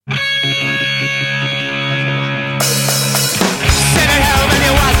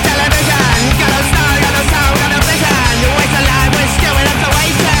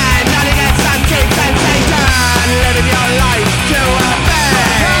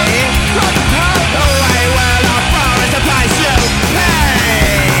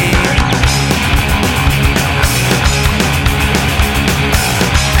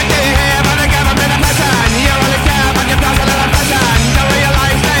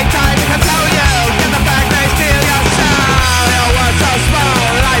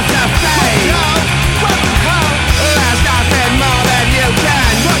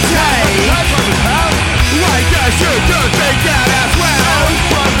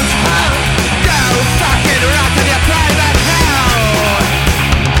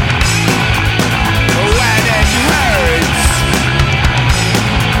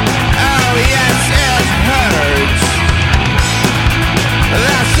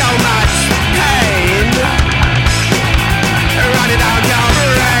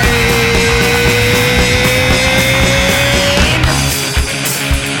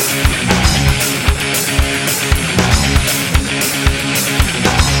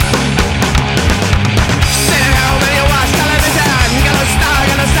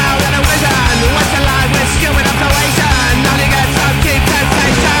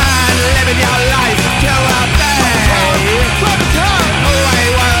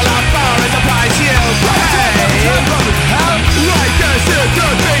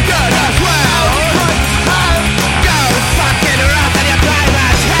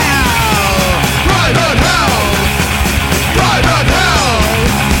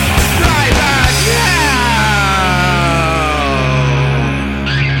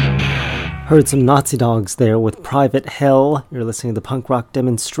Heard some Nazi Dogs there with Private Hell. You're listening to the Punk Rock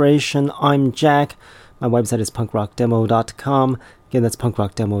Demonstration. I'm Jack. My website is punkrockdemo.com. Again, that's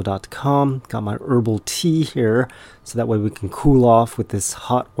punkrockdemo.com. Got my herbal tea here, so that way we can cool off with this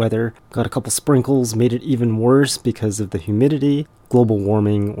hot weather. Got a couple sprinkles, made it even worse because of the humidity. Global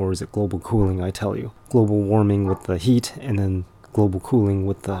warming, or is it global cooling, I tell you. Global warming with the heat, and then global cooling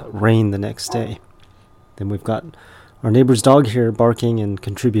with the rain the next day. Then we've got our neighbor's dog here barking and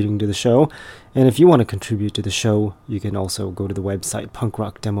contributing to the show. And if you want to contribute to the show, you can also go to the website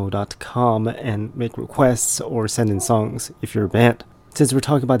punkrockdemo.com and make requests or send in songs if you're a band. Since we're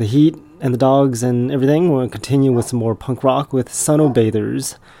talking about the heat and the dogs and everything, we're going to continue with some more punk rock with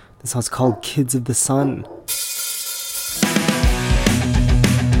Sunobathers. This song's called Kids of the Sun.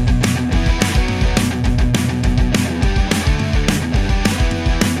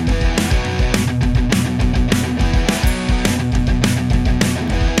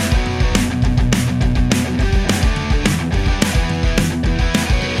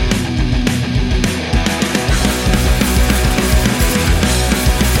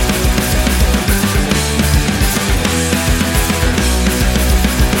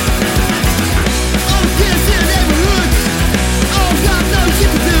 All the kids in the neighborhood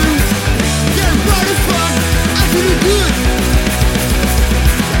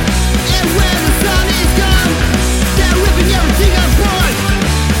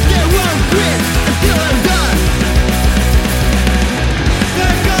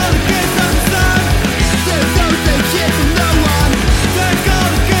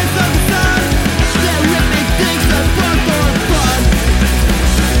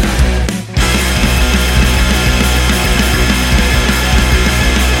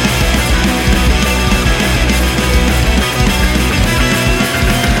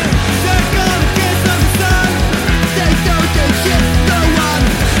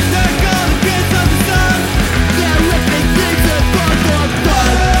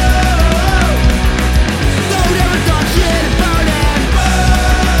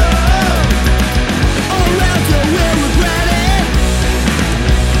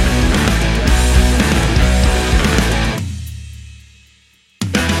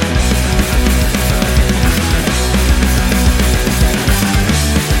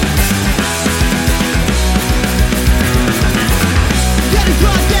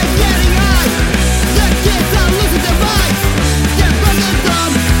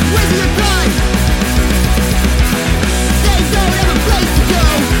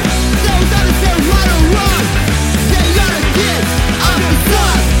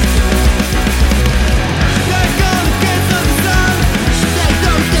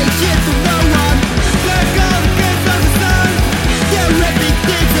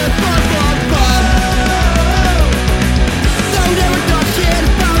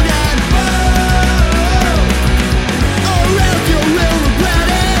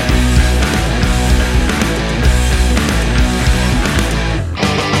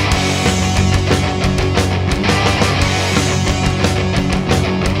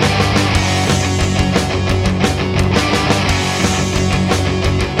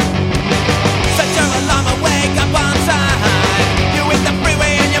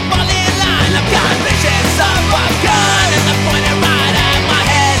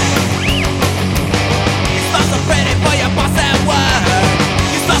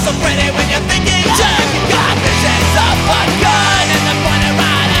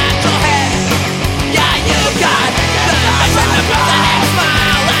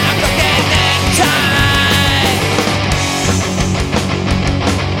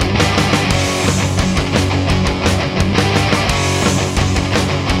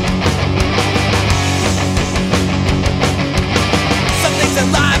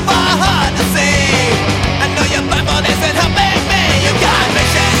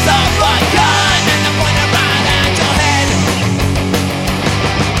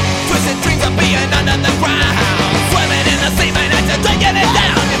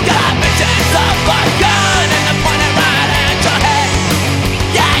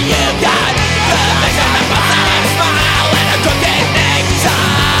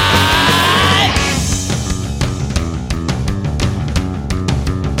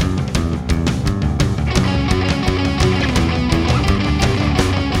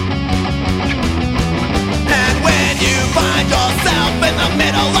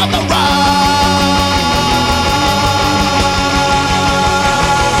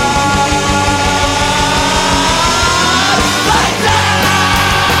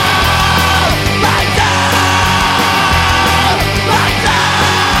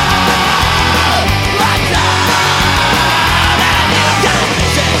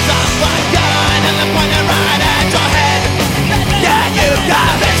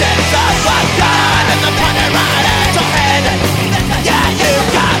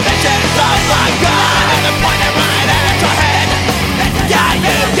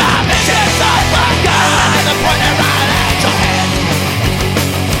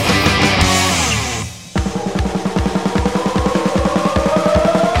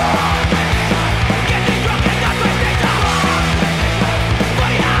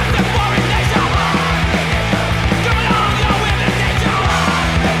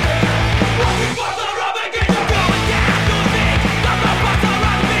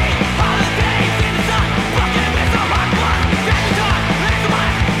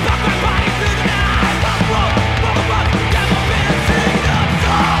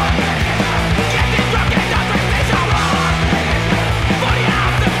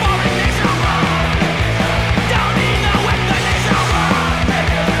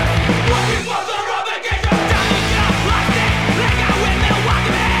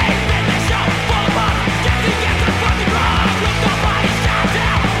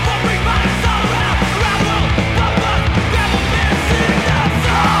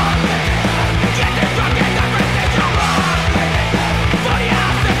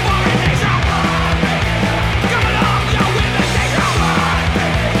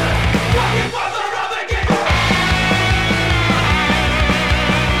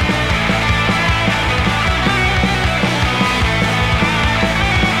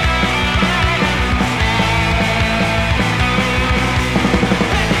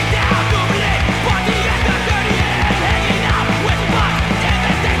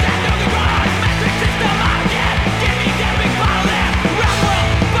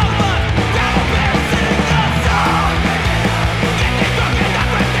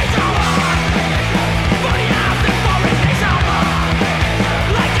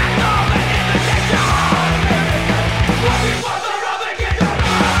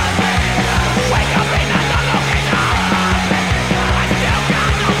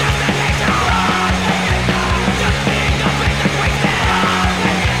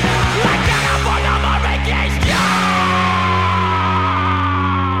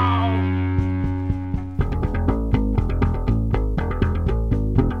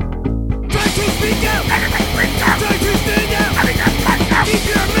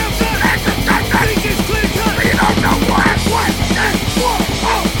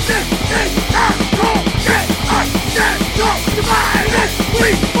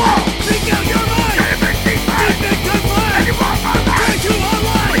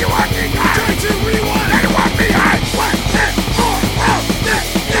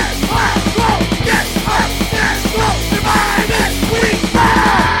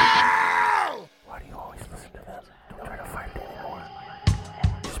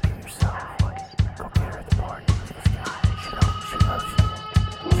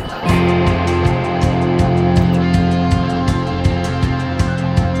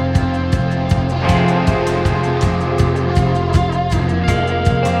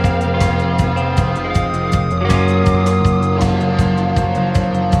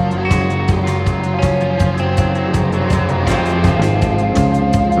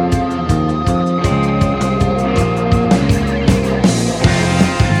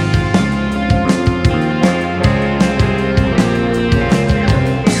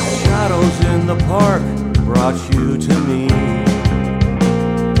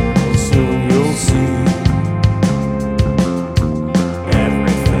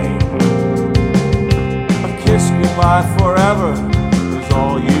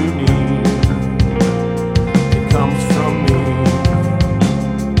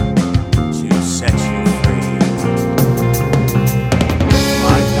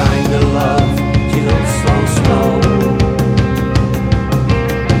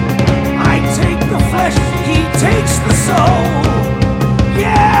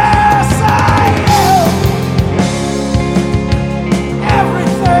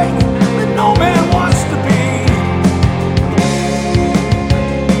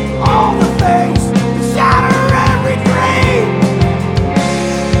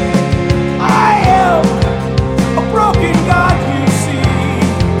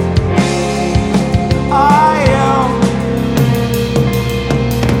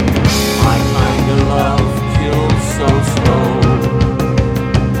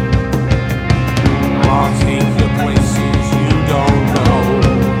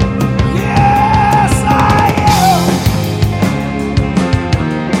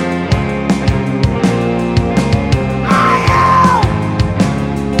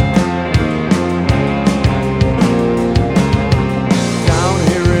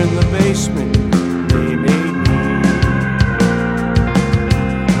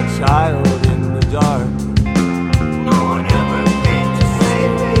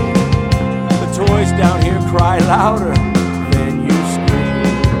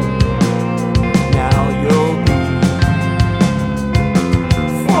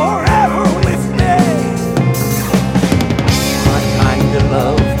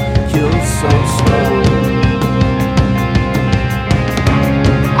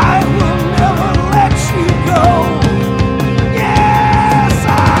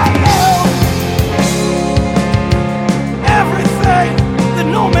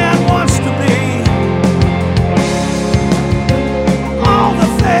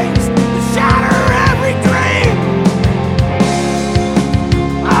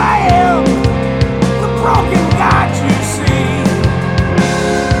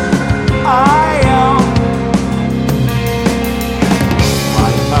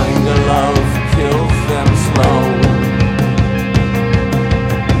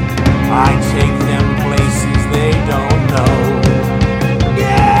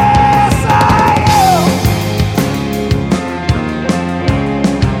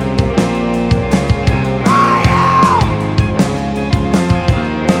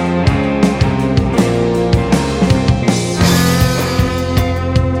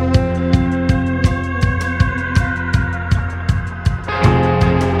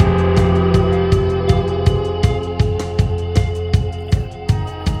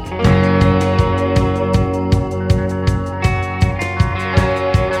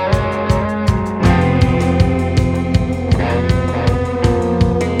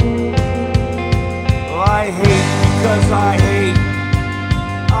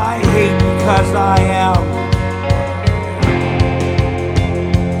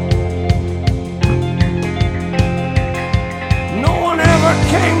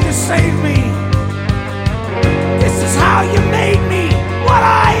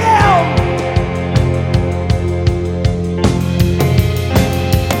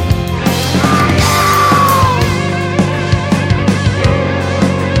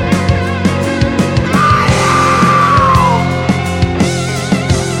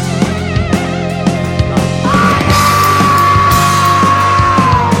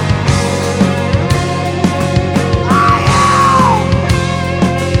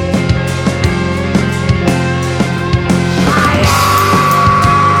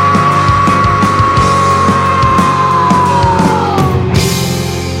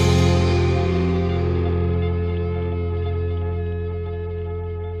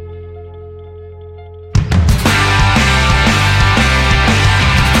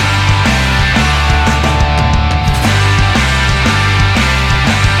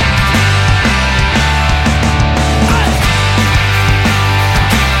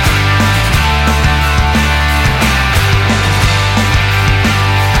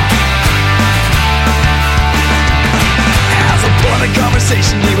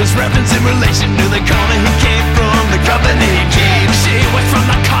this reference in relation to the corner he came from, the company he keeps. She was from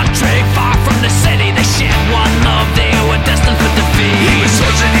the country, far from the city. They shared one love, they were destined for defeat. He was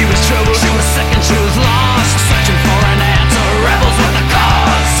searching, he was troubled, she was sick and she was lost, searching for an answer, rebels with a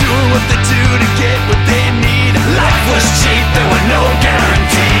cause, doing what they do to get what they need. Life was cheap, there were no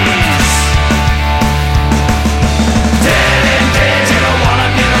guarantees. Dead end kids, you don't want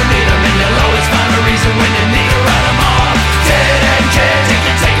them, you don't need them, and you'll always find a reason when you need to write them off. Dead end kids, you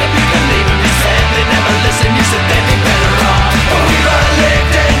can take them, you can leave them. You said they never listen, you said they'd be better off. But we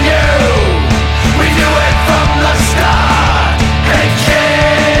believed in you, we knew it from the start. Hey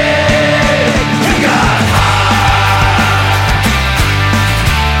kid, you got hot.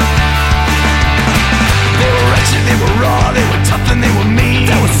 They were wretched, they were raw, they were tough and they were mean.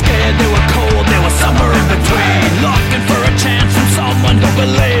 They were scared, they were cold, they were somewhere in between. Looking for a chance from someone who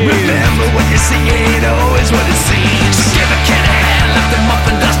believes. Remember what you see ain't always what it seems. So give a kid a hand, lift them up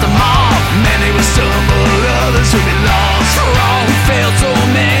and dust them off. Many will stumble, others will be lost. For all who failed, so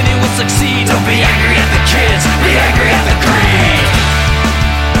many will succeed. Don't be angry at the kids, be angry at the greed.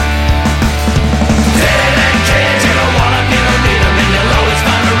 Dead end kids, you don't want them, you don't need them, and you'll always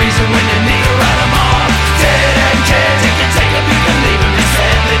find a reason when you need to write them off. Dead end kids, you can take them, you can leave them. You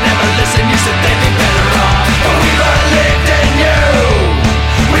said they never listen, you said they'd be better off. But we believed in you,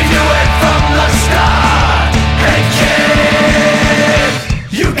 we knew it from the start. Hey kid,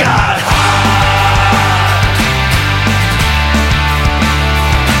 you got hot.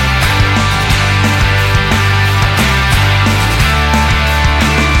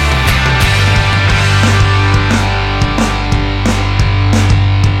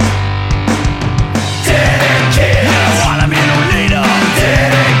 Dead end kid, you don't want 'em, you don't need 'em.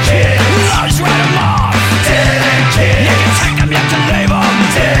 Dead end kid, I'll just write 'em off. Dead end kid, you can take 'em, you can leave 'em.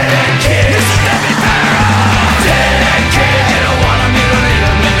 Dead end kid, you said they'd be better off. Dead end kid, you don't want 'em, you don't need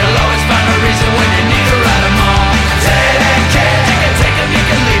 'em, and you'll always find a reason when you need to write 'em off. Dead end kid, you can take 'em, you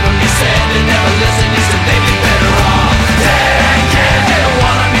can leave 'em. You said they never listen, you said they'd be better off. Dead end kid, you don't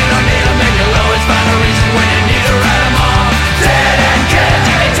want 'em, you don't need 'em, and you'll always find a reason when you need to write 'em off. Dead end kid,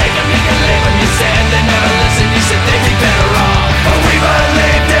 you can take 'em, you can leave 'em. You said they never listen, you said they'd be better off. But we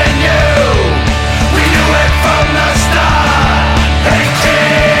believed in you, we knew it from the start. Hey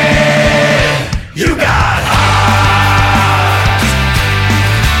kid, you got hot.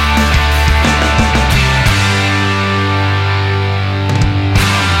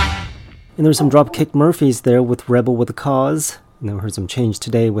 And there's some Dropkick Murphys there with Rebel with a Cause. And then we heard some Change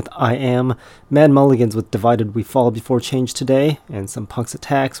Today with I Am. Mad Mulligans with Divided We Fall before Change Today. And some Punks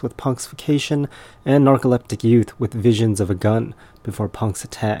Attacks with Punksification. And Narcoleptic Youth with Visions of a Gun before Punks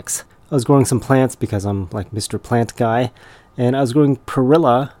Attacks. I was growing some plants because I'm like Mr. Plant Guy. And I was growing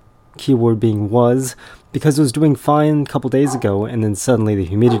Perilla, keyword being was, because it was doing fine a couple days ago. And then suddenly the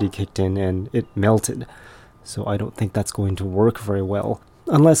humidity kicked in and it melted. So I don't think that's going to work very well.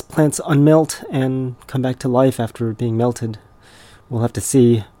 Unless plants unmelt and come back to life after being melted. We'll have to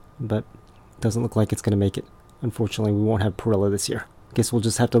see, but it doesn't look like it's going to make it. Unfortunately, we won't have Perilla this year. Guess we'll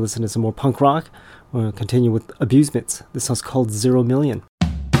just have to listen to some more punk rock. We're going to continue with Abusements. This song's called 0 Million.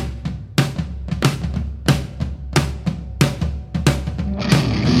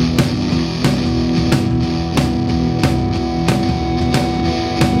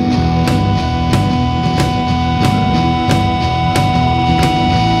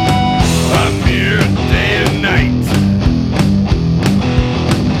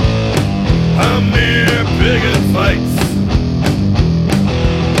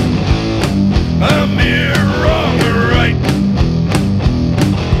 I'm here wrong or right.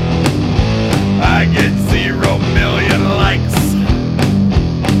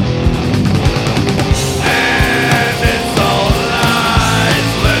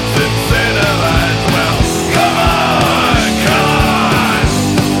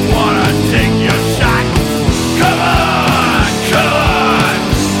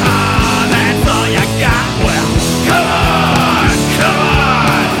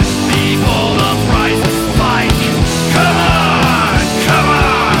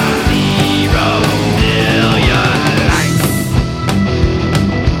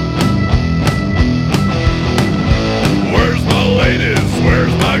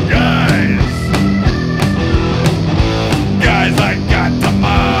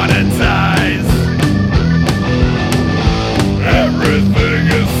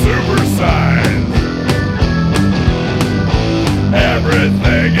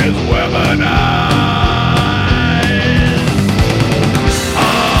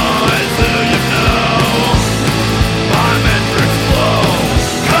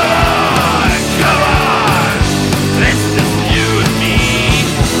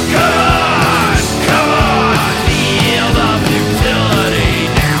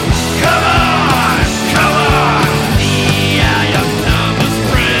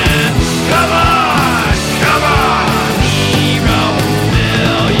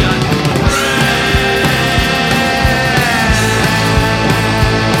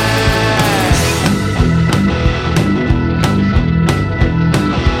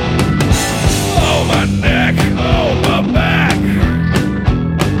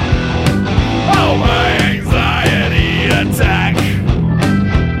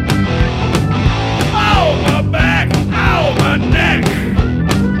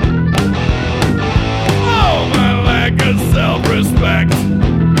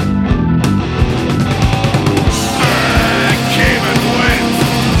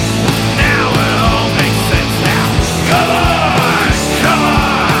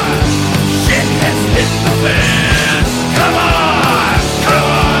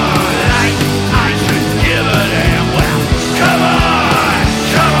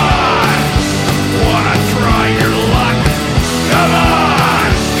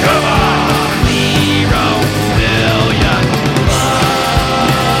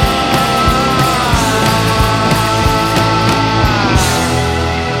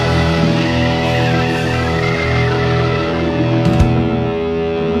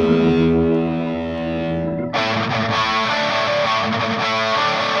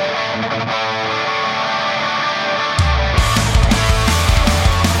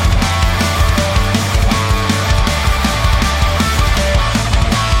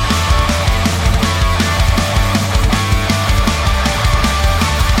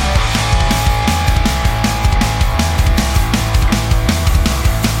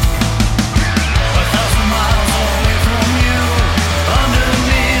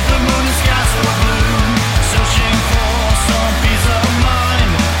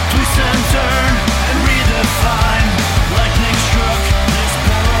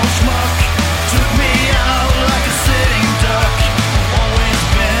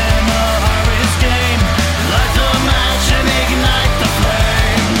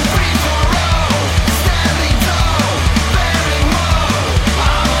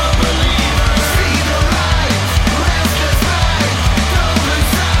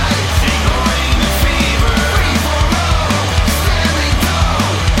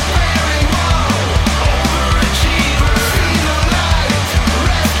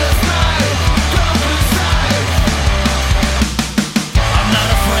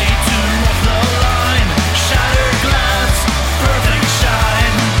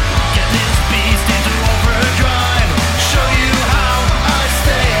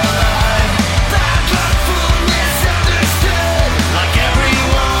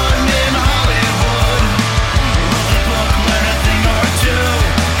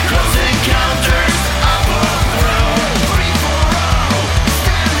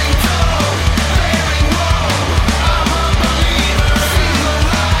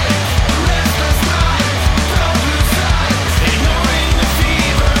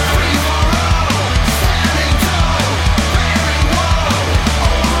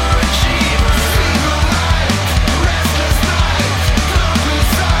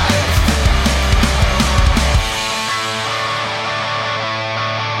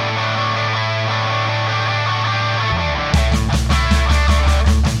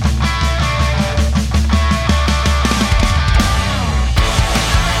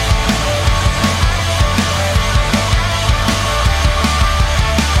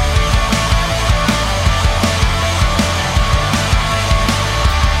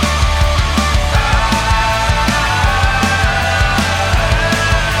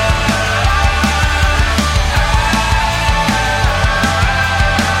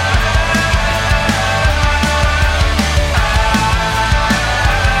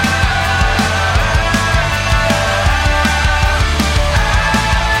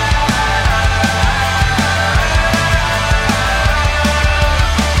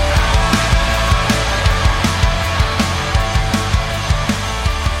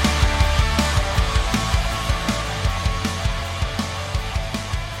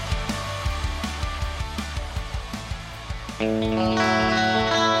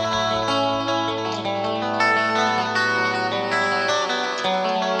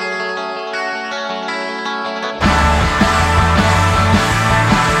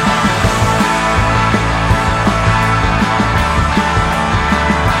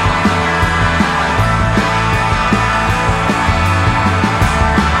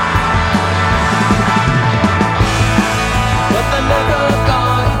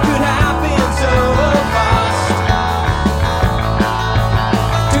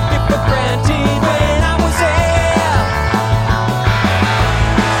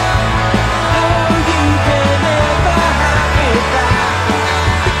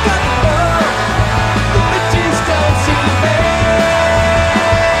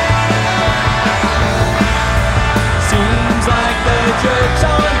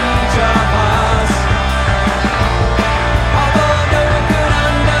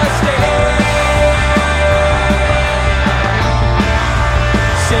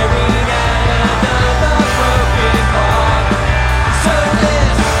 staring at another broken clock. So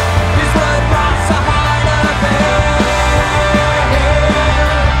this is what rots the heart of man.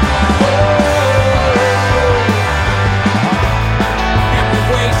 And we've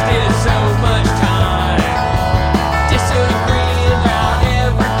wasted so much time disagreeing about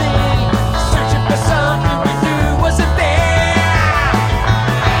everything, searching for something we knew wasn't there.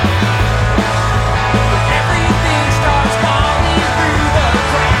 But everything starts falling through the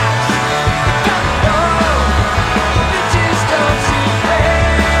cracks. You gotta know, it just don't seem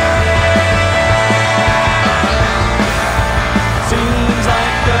fair. Seems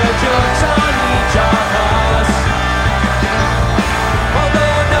like the joke's on each of us,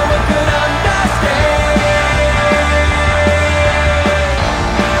 although no one could understand.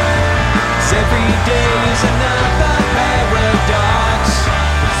 Every day is another paradox.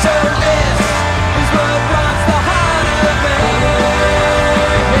 So this is what rots the heart of man.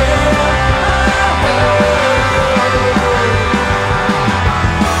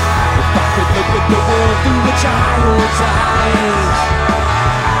 If I could look at the world through a child's eyes,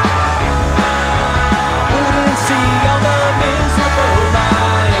 wouldn't see all the miserable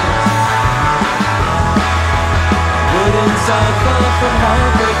lives, wouldn't suffer from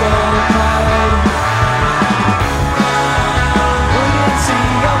heartbreak or pride, wouldn't see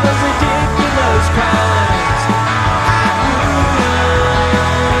all the ridiculous crimes.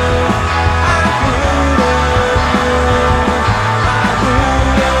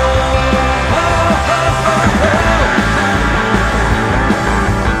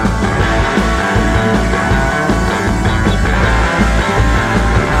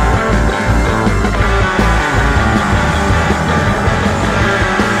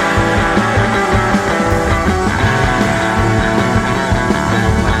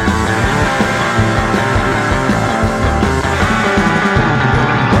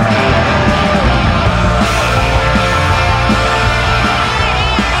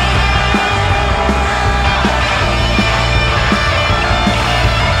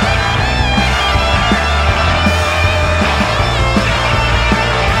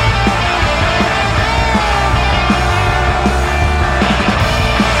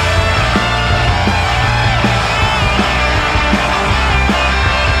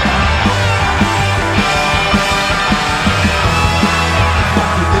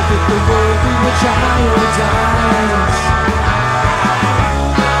 The world through a child's eyes,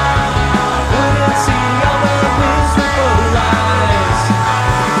 wouldn't see all the miserable lives,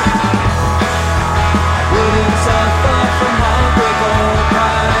 wouldn't suffer from heartbreak or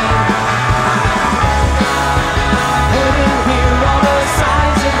pride, wouldn't hear all the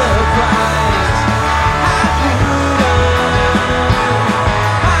sighs and the cries. I wouldn't.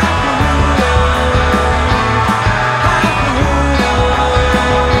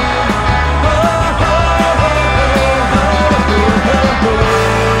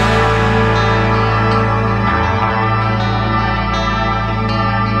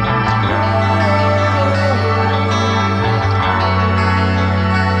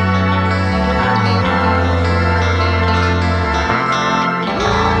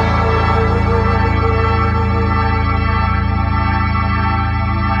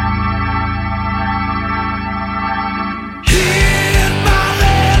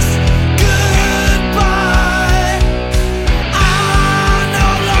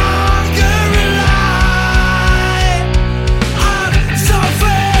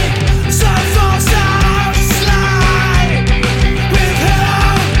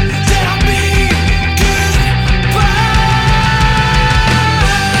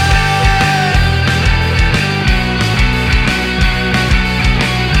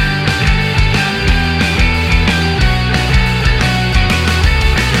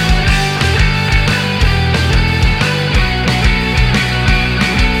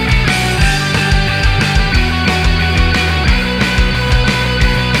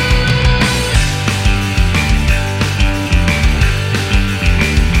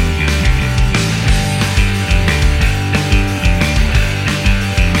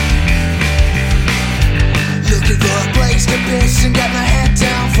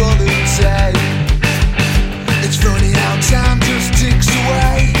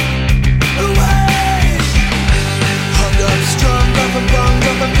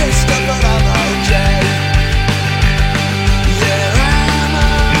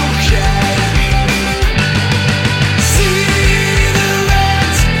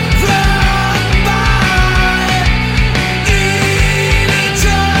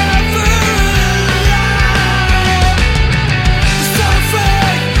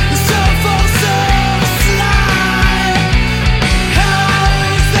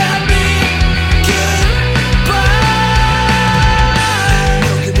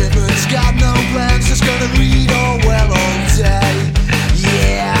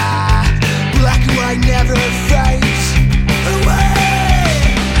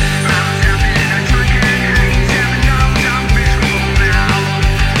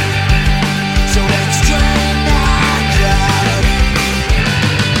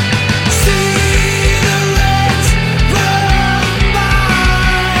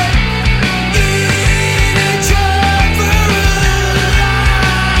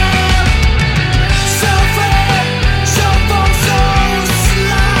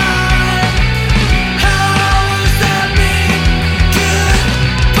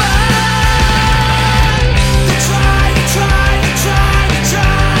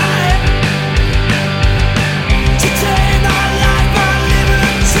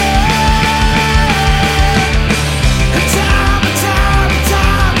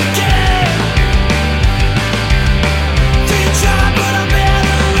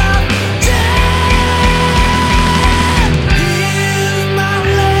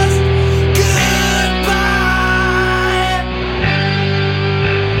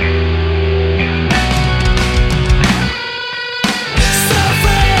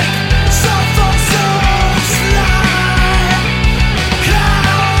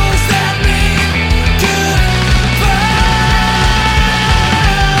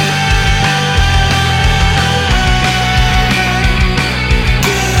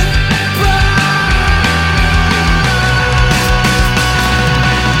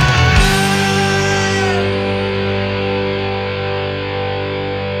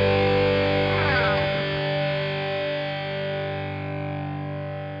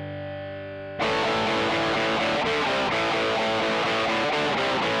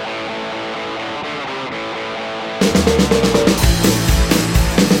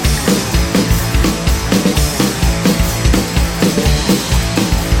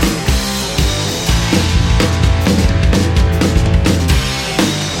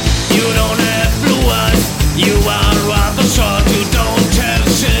 You don't have blue eyes, you are rather short. You don't have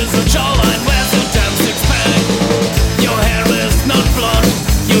chisel jawline, where's your damn six pack? Your hair is not blonde,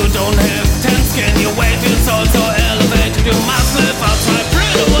 you don't have tan skin. Your weight is also elevated, you must live outside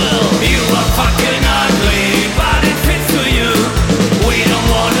pretty well. You are fucking ugly, but it fits to you. We don't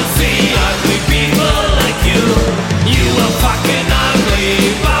wanna see ugly people like you. You are fucking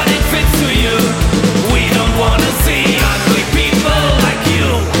ugly, but it fits to you. We don't wanna see ugly people like you.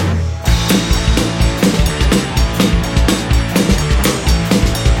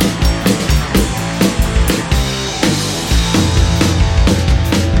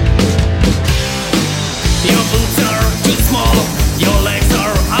 Your boots are too small, your legs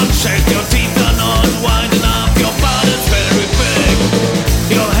are unshaped, your teeth are not wide enough, your butt is very big.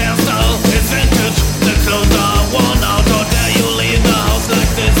 Your hairstyle is vintage, the clothes are worn out. How dare you leave the house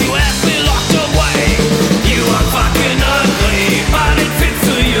like this? You have been locked away. You are fucking ugly, but it fits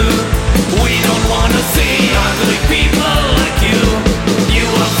to you. We don't wanna see ugly people like you. You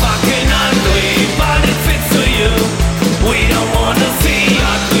are fucking ugly, but it fits to you. We don't wanna see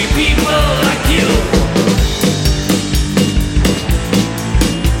ugly people like you.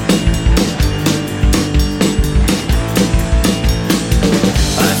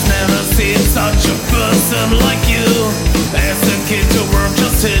 I've never seen such a person like you. As a kid you were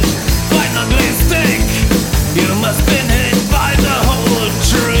just hit by an ugly stick. You must been hit by the whole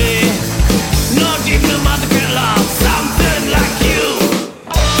tree. Not even a mother can love something like you.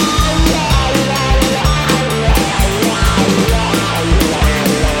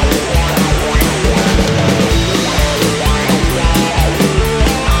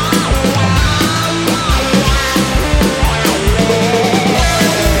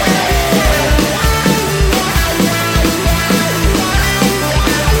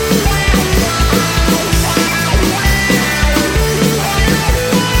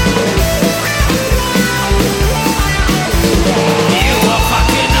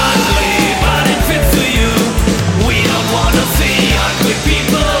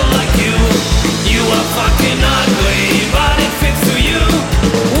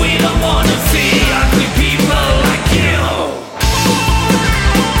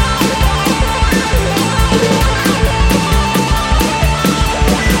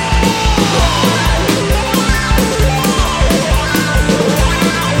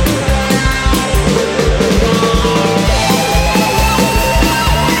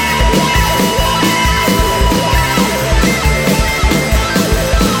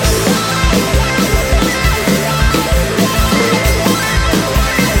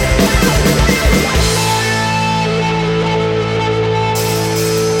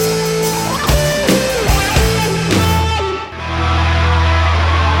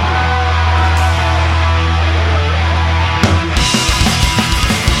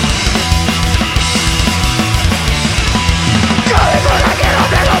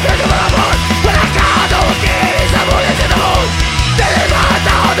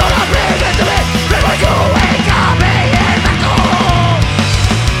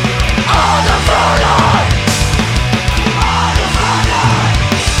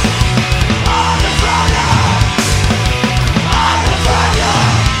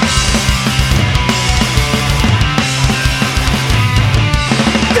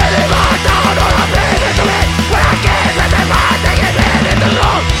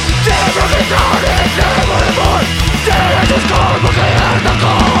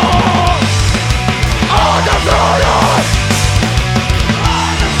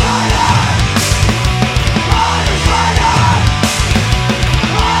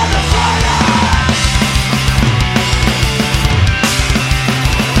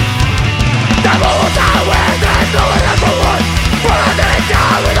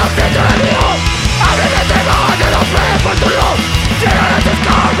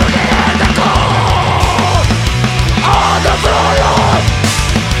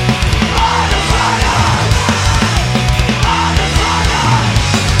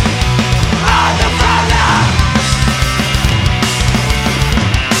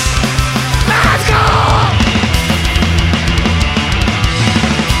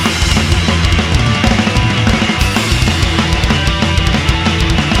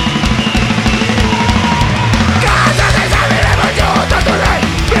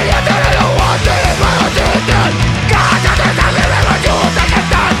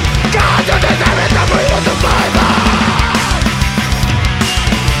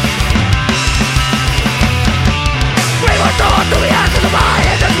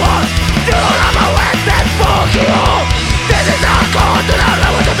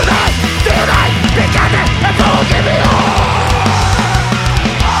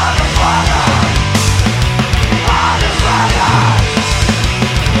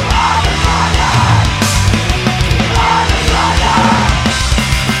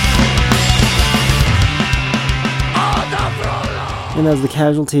 And that was the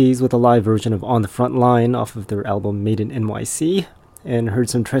Casualties with a live version of On the Front Line off of their album Made in NYC. And heard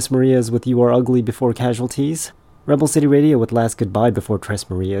some Tres Marias with You Are Ugly before Casualties. Rebel City Radio with Last Goodbye before Tres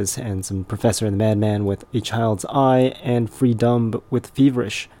Marias. And some Professor and the Madman with A Child's Eye. And Freedom with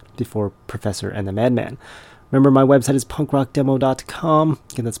Feverish before Professor and the Madman. Remember, my website is punkrockdemo.com.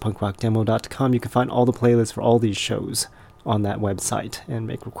 Again, that's punkrockdemo.com. You can find all the playlists for all these shows on that website and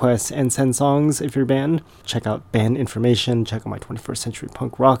make requests and send songs if you're a band. Check out band information, check out my 21st Century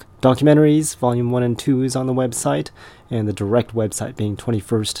Punk Rock documentaries. Volume 1 and 2 is on the website, and the direct website being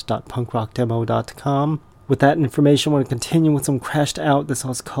 21st.punkrockdemo.com. With that information, I want to continue with some Crashed Out. This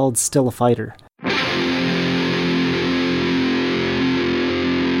song is called Still a Fighter.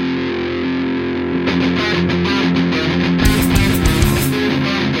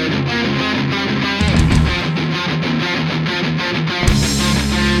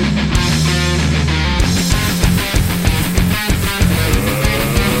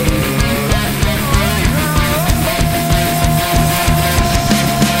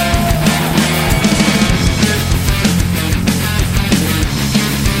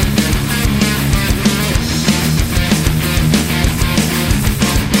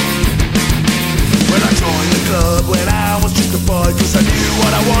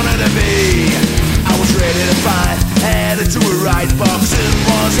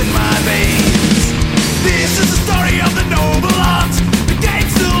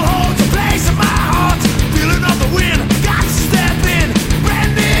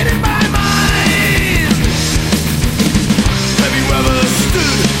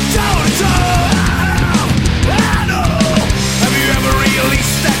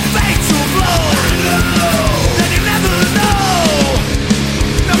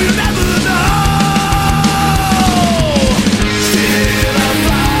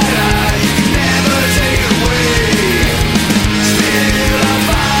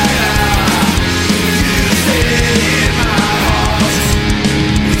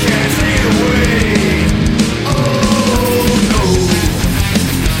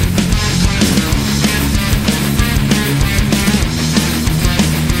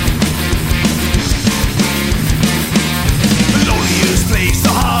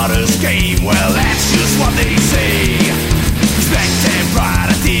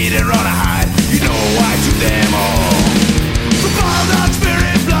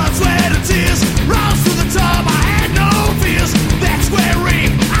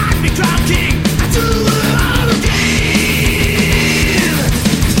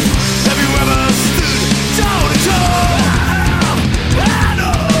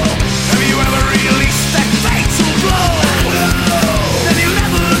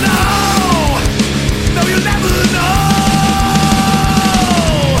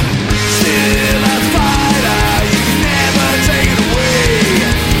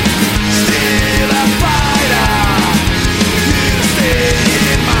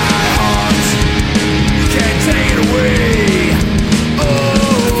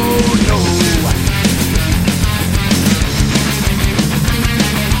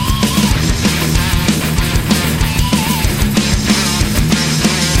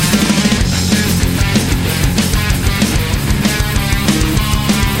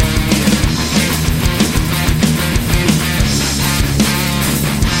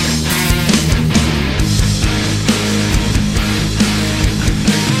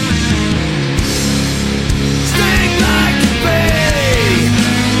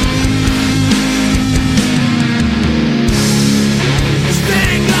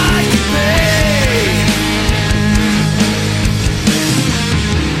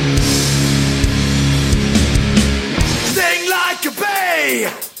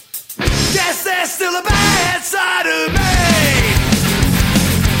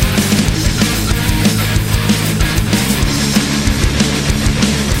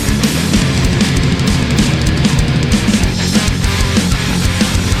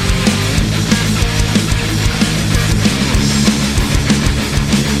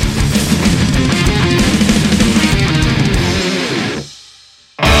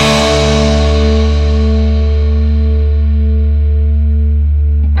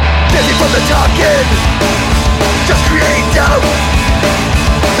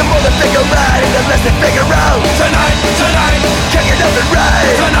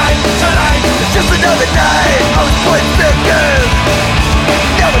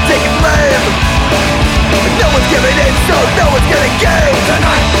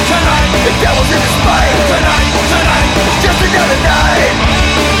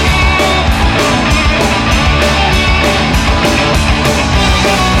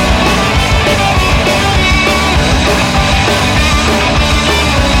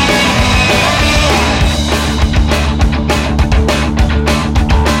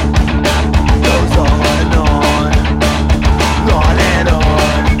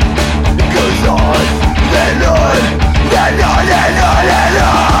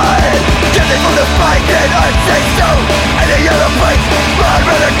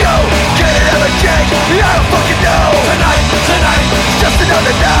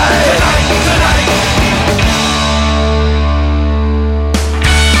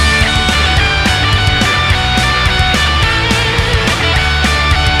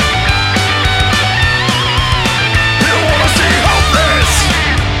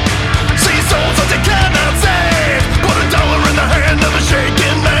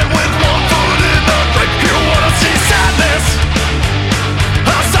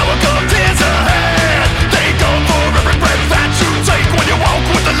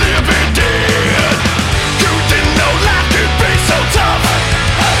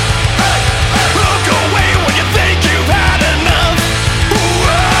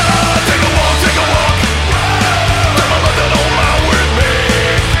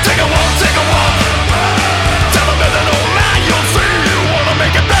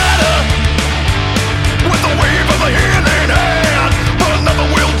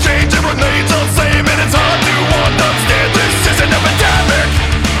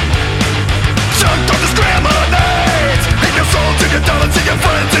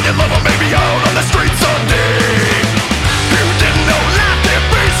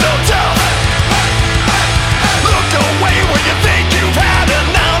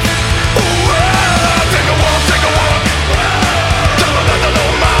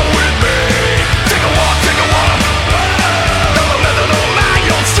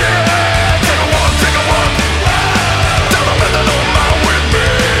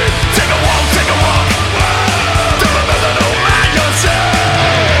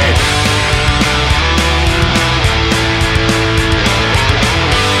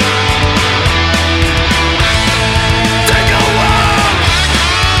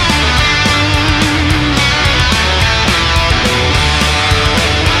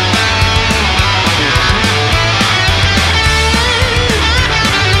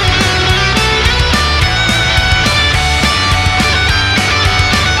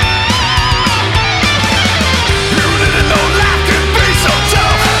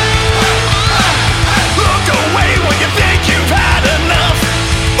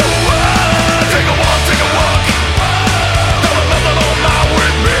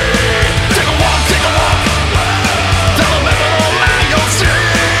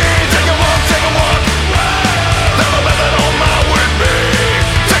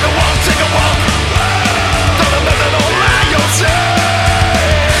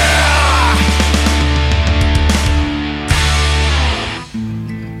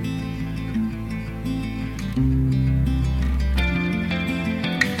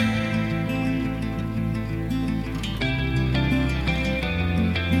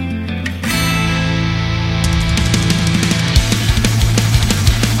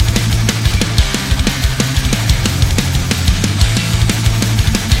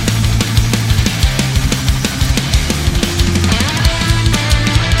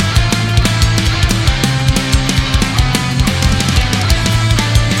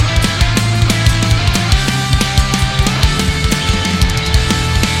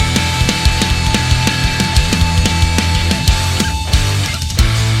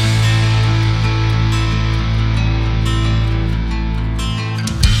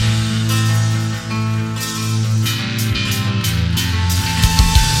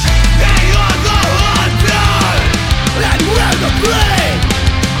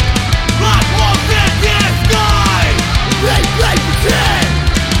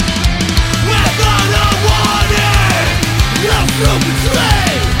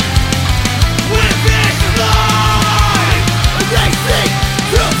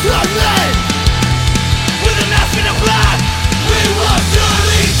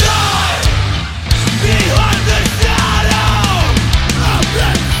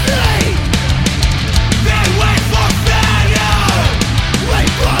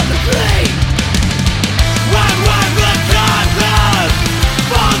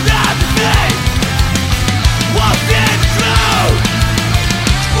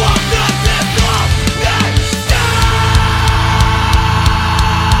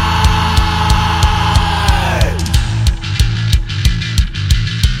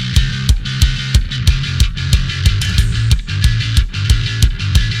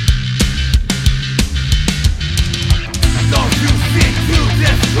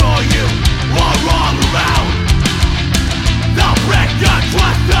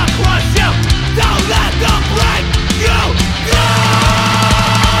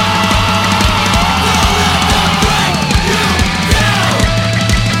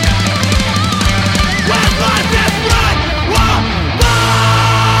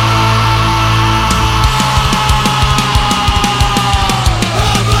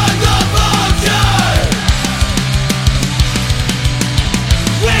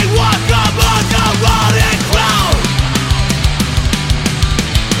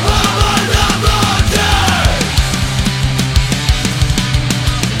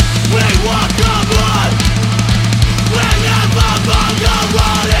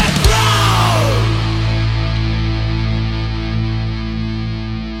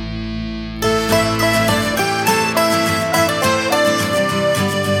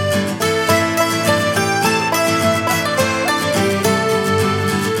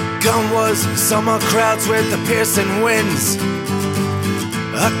 flowers, summer crowds with the piercing winds.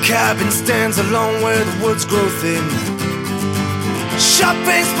 A cabin stands alone where the woods grow thin. Sharp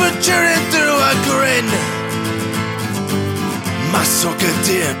face protruding through a grin. My soca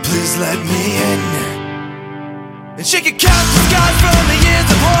dear, please let me in. And she could count the scars from the years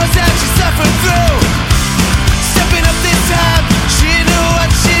of horrors that she suffered through. Stepping up this time, she knew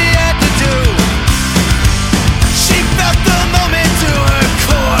what she had to do. She felt the moment to her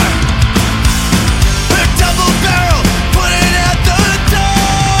core. Her double barrel put it out the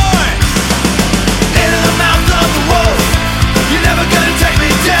door. Into the mouth of the wolf, you're never gonna take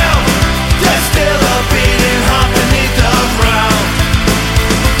me down. There's still a beating heart beneath the ground.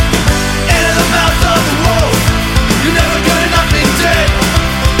 Into the mouth of the wolf, you're never gonna knock me dead.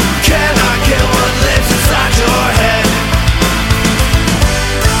 Can I kill what lives inside your head?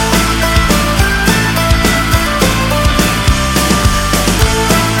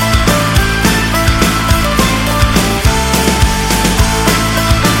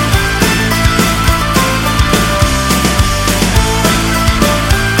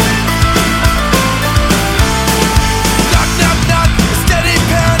 Knock, knock, knock, a steady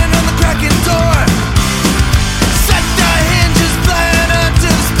pounding on the cracking door. Set the hinges flying onto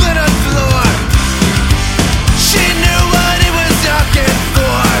the splintered floor. She knew what he was knocking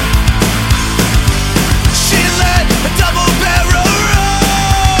for. She let a double barrel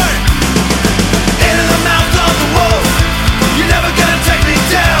roar. Into the mouth of the wolf, you're never gonna take me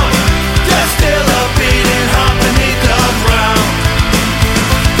down. There's still a beating heart beneath the ground.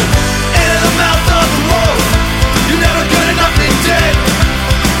 Into the mouth of the wolf, you're never gonna knock me dead.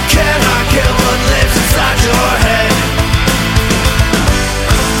 Can I kill what lives inside your head?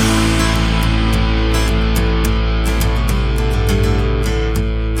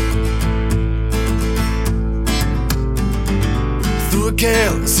 Through a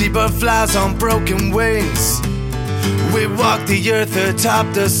gale, a seabird flies on broken wings. We walk the earth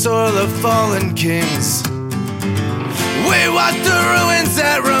atop the soil of fallen kings. We watch the ruins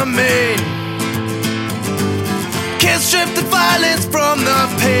that remain. Can't strip the violence from the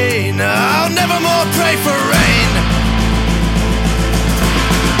pain. I'll never more pray for rain.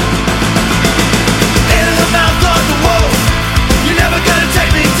 Into the mouth of the wolf, you're never gonna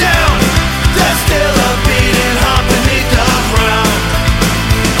take me down. There's still a beating heart beneath the ground.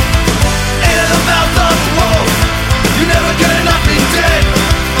 Into the mouth of the wolf, you're never gonna knock me dead.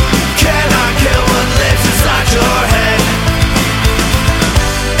 Can I kill what lives inside your head?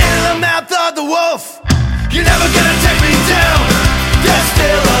 Into the mouth of the wolf, you're never gonna take me down. There's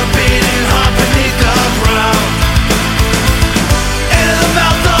still a beating heart beneath the ground. Into the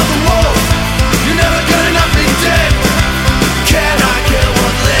mouth of the wolf, you're never gonna knock me dead. Can I kill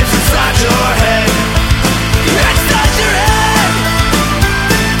what lives inside your head? Inside your head.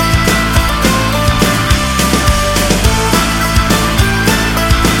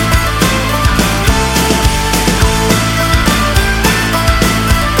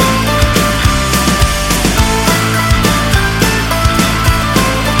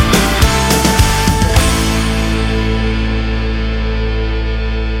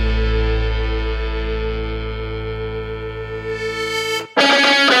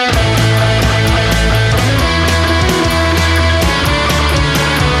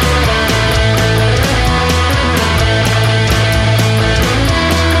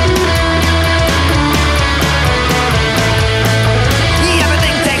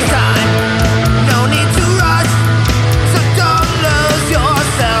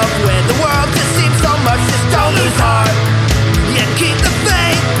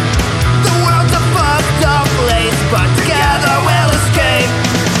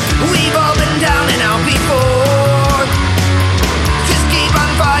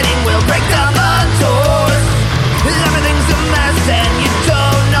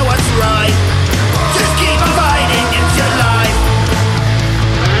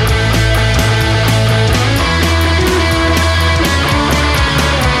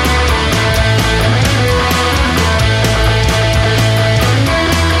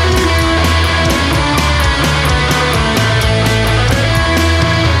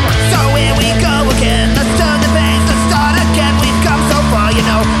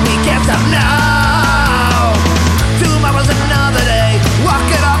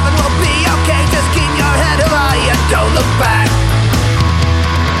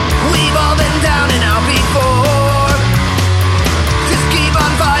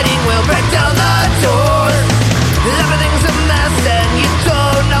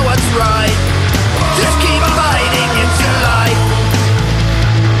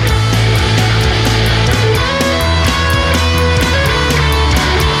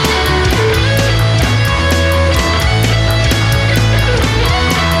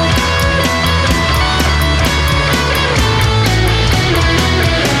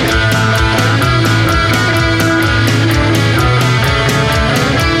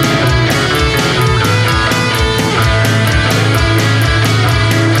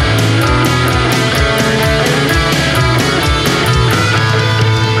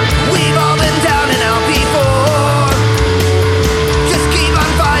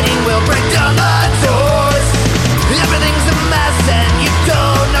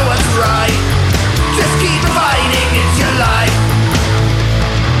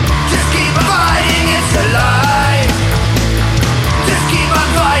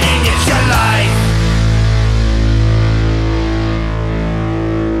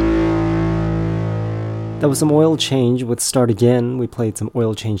 was some Oil Change with Start Again. We played some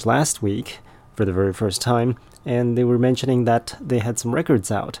Oil Change last week for the very first time, and they were mentioning that they had some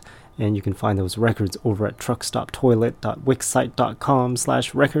records out, and you can find those records over at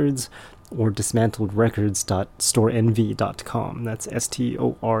truckstoptoilet.wixsite.com/records or dismantledrecords.storeenvy.com. That's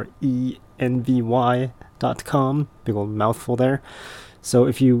STORENVY.com. Big old mouthful there. So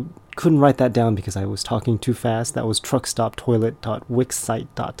if you couldn't write that down because I was talking too fast, that was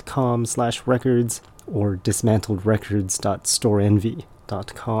truckstoptoilet.wixsite.com/records or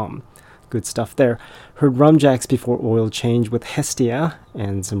dismantledrecords.storeenvy.com. Good stuff there. Heard Rumjacks before Oil Change with Hestia,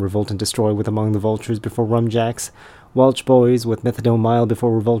 and some Revolt and Destroy with Among the Vultures before Rumjacks, Welch Boys with Methadone Mile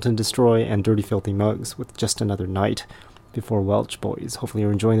before Revolt and Destroy, and Dirty Filthy Mugs with Just Another Night before Welch Boys. Hopefully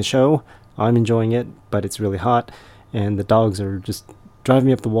you're enjoying the show. I'm enjoying it, but it's really hot, and the dogs are just driving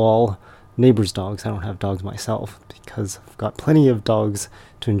me up the wall. Neighbors' dogs. I don't have dogs myself because I've got plenty of dogs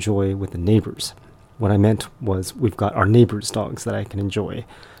to enjoy with the neighbors. What I meant was we've got our neighbors' dogs that I can enjoy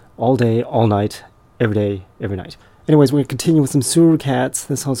all day, all night, every day, every night. Anyways, we're going to continue with some Sewer Cats.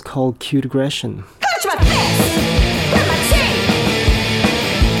 This song's called Cute Aggression. Touch my fist with my teeth.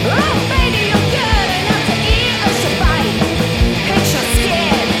 Oh, baby, you're good enough to eat a bite. Hit your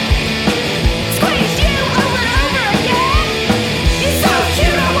skin. Squeeze you over and over again. You're so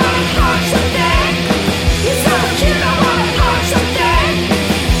cute, I wanna punch something. You're so cute, I wanna punch something.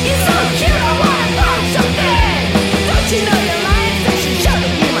 You're so cute, I wanna punch something. Don't you know your life station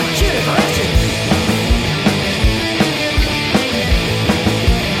showing you my cute aggression?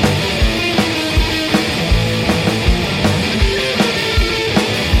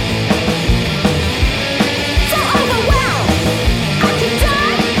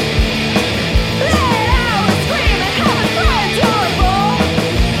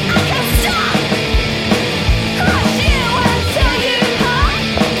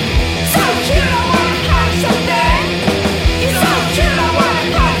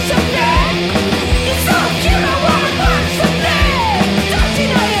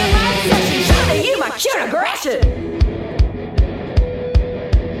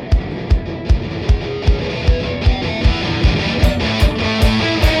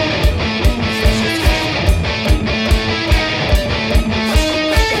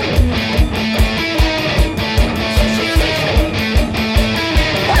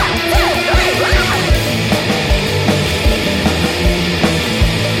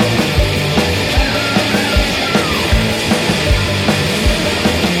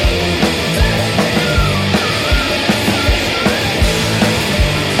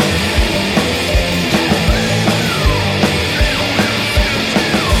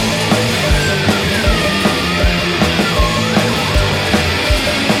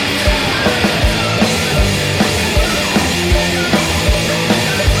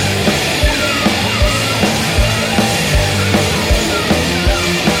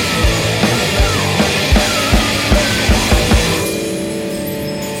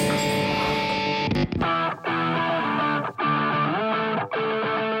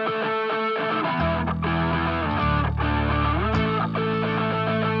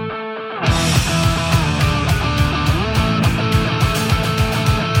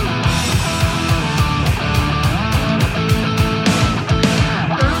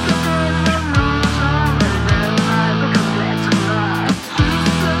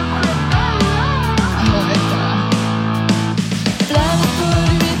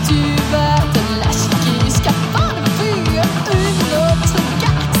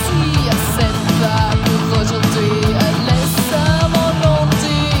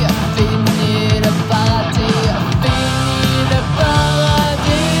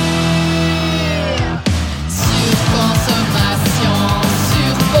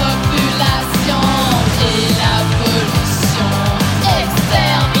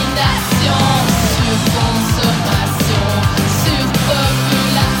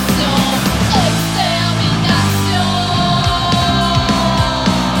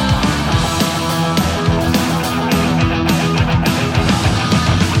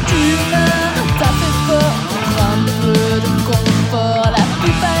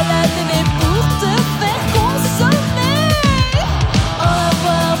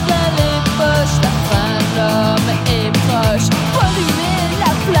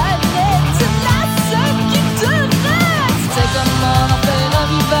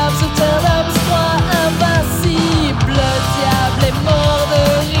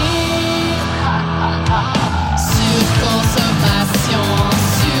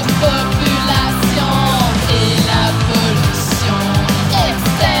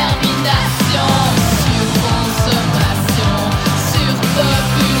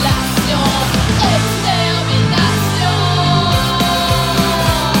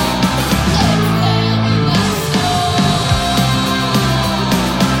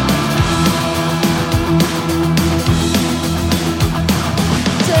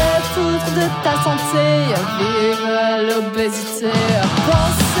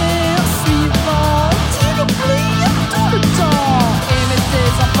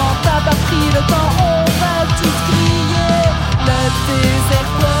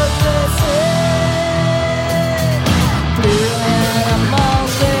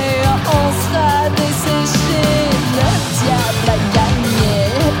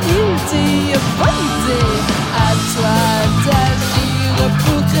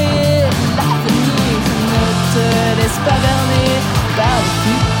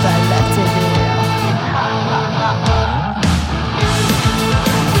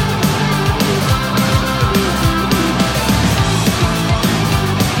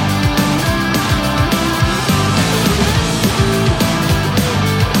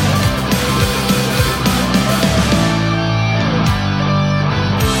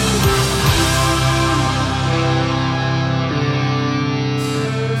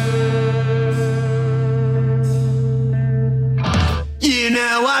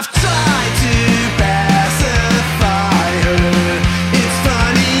 I've tried to pacify her. It's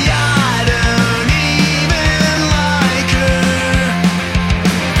funny, I don't even like her.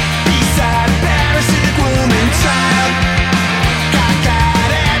 Beside a parasitic woman child,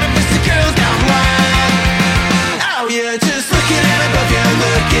 cockeyed and Mr. Girls Gone Wild. Oh, you're just looking at above, you're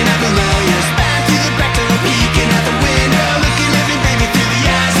looking at below. You're spying through the back door, peeking out the window, looking at me, baby, through the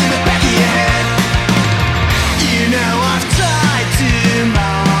eyes in the back of your head. You know I've tried to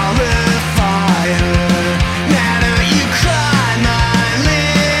mollify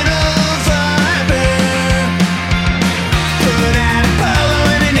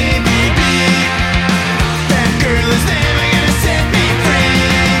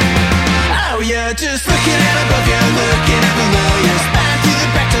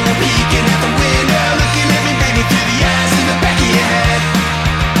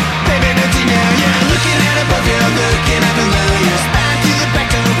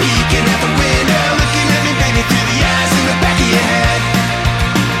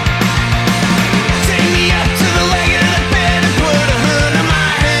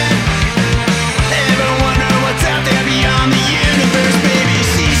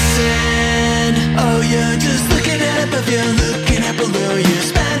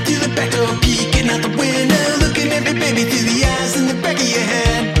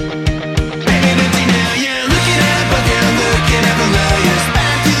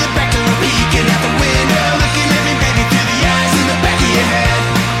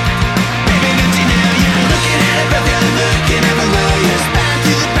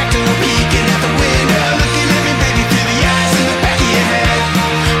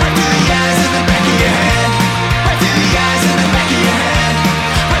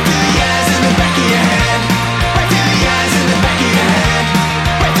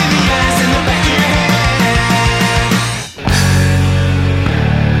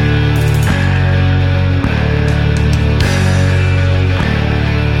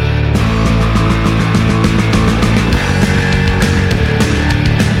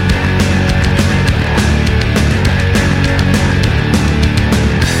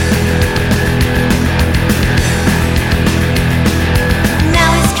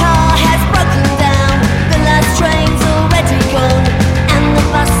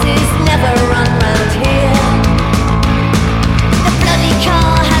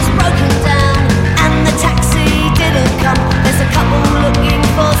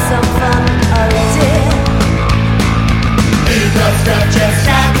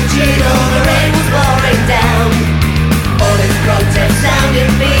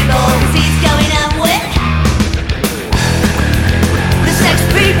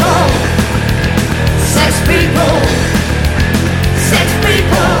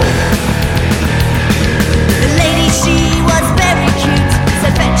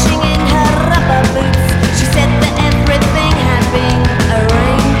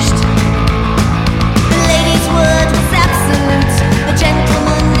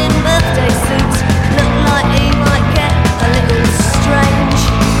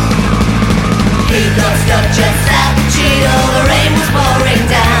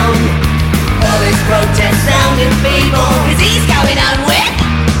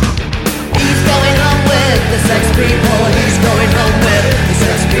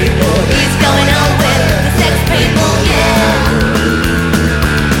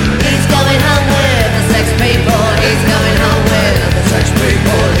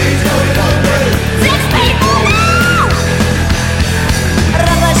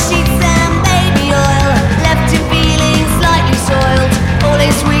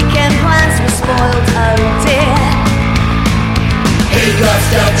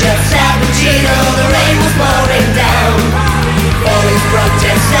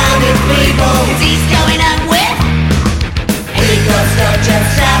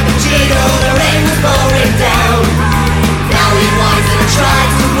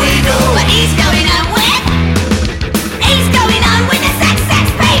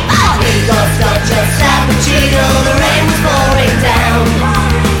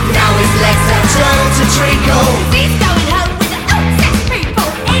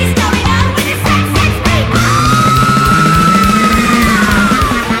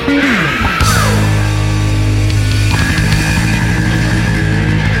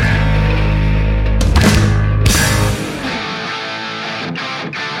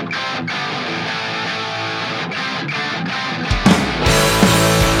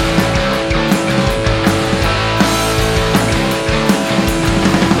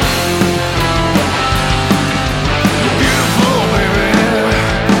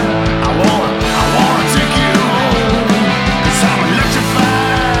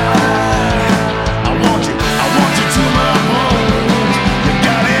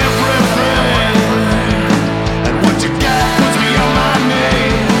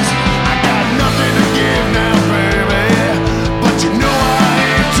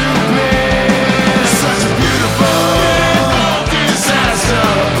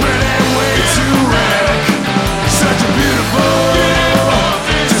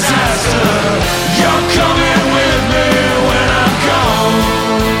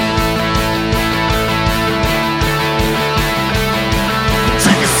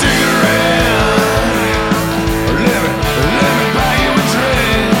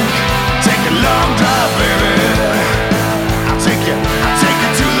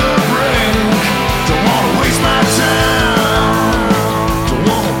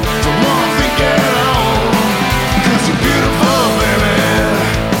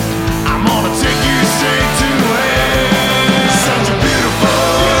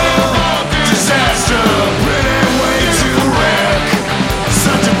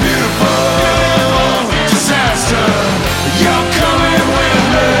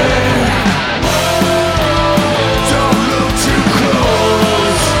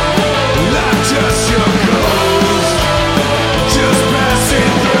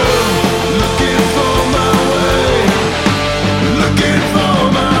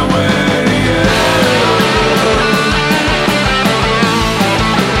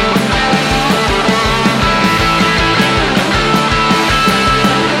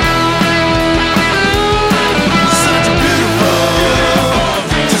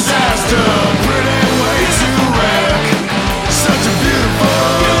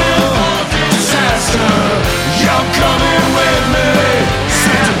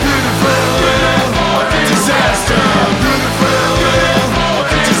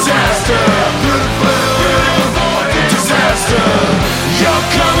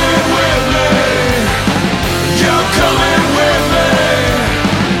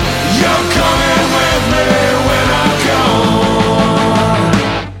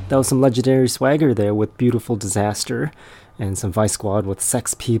yourself some Legendary Swagger there with Beautiful Disaster, and some Vice Squad with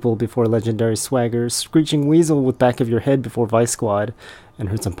Sex People before Legendary Swagger, Screeching Weasel with Back of Your Head before Vice Squad, and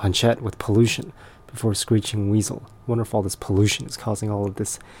heard some Punchette with Pollution before Screeching Weasel. I wonder if all this pollution is causing all of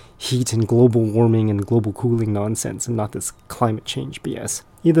this heat and global warming and global cooling nonsense and not this climate change BS.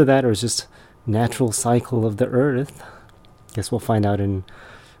 Either that or it's just natural cycle of the earth. Guess we'll find out in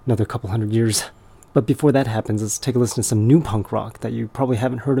another couple hundred years. But before that happens, let's take a listen to some new punk rock that you probably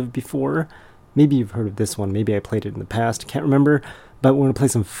haven't heard of before. Maybe you've heard of this one. Maybe I played it in the past. Can't remember. But we're going to play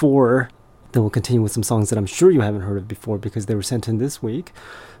some Four. Then we'll continue with some songs that I'm sure you haven't heard of before because they were sent in this week.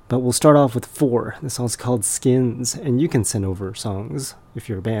 But we'll start off with Four. The song's called Skins. And you can send over songs, if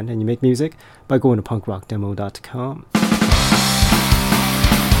you're a band and you make music, by going to punkrockdemo.com.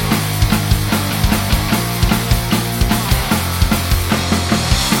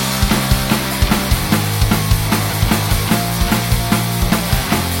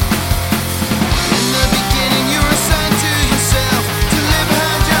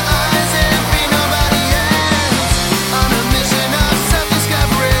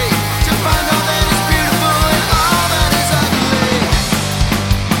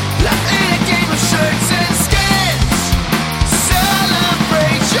 Like in a game of shirts and skins.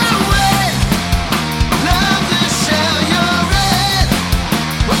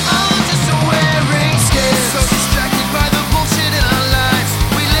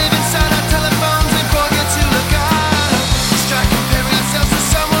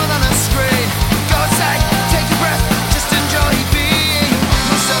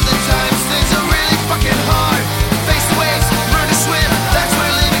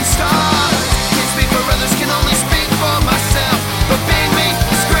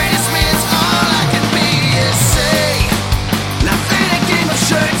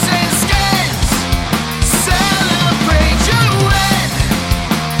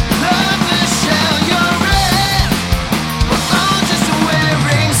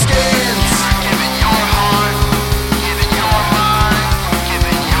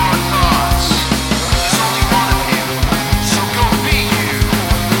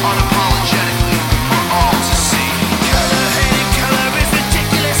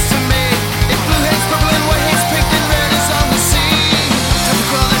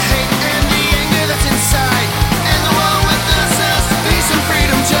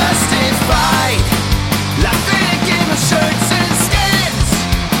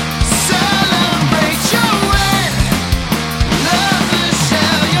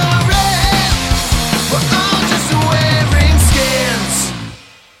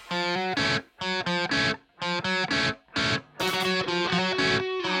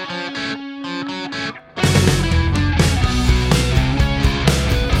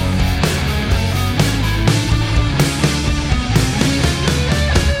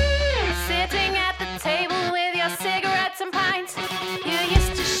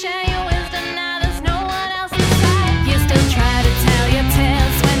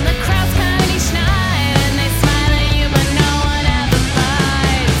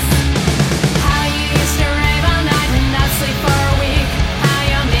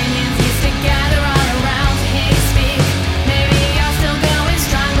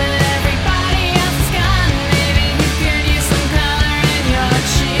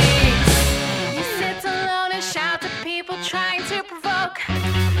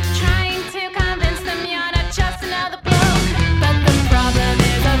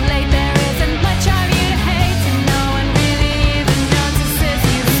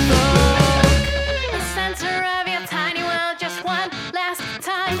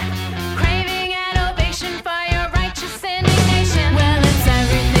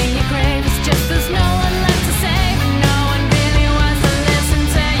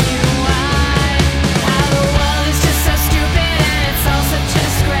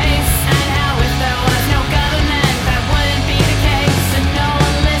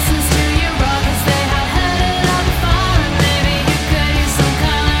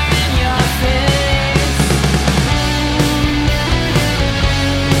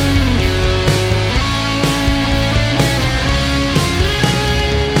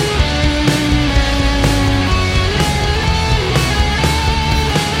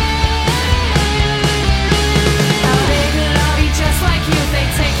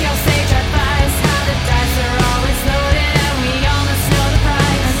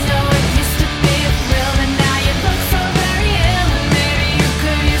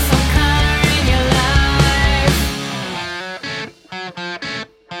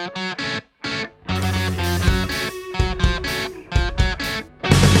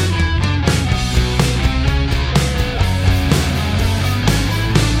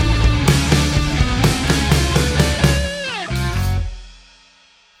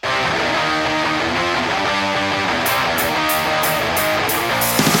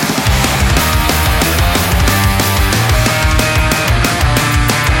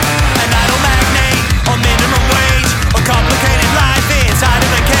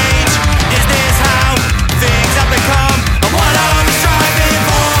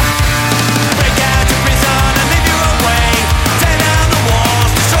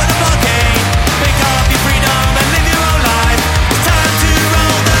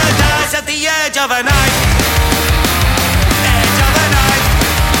 of a knife. Edge of a knife.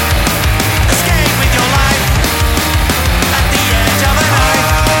 Escape with your life. At the edge of a knife.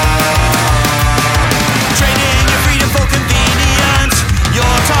 Trading your freedom for convenience.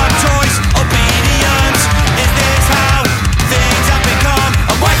 Your top choice, obedience. Is this how things have become?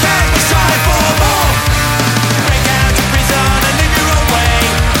 And why can't we strive for more? Break out of prison and live your own way.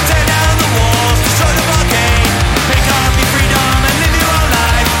 Tear down the walls, destroy the blockade. Pick up your freedom and live your own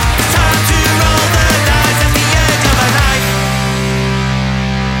life. It's time to roll the dice at the edge of a knife.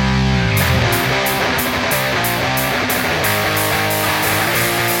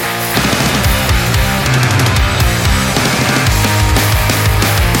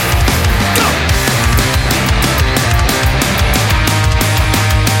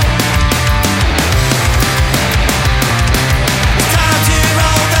 It's time to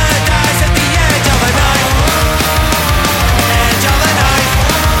roll the dice at the edge of a knife. Edge of a knife.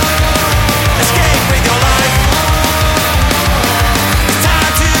 Escape with your life. It's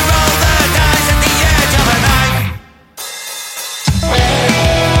time to roll the dice at the edge of a knife.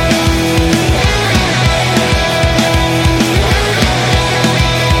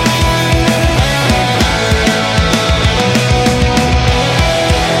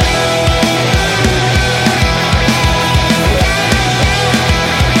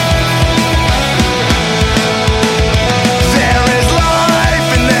 There is life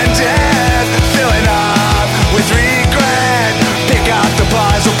and then death, filling up with regret. Pick out the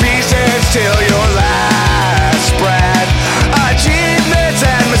puzzle pieces till your last breath. Achievements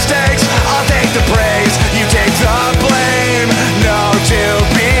and mistakes, I'll take the praise, you take the blame. No two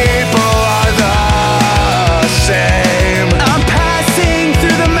people are the same. I'm passing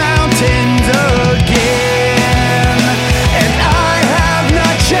through the mountains again, and I have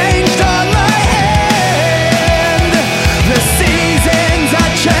not changed on my end. The seasons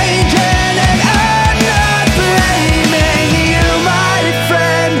are changing, and I'm not blaming you, my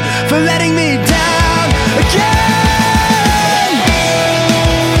friend, for letting me down again.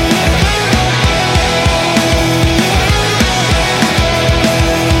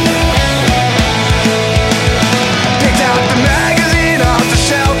 Picked out the magazine off the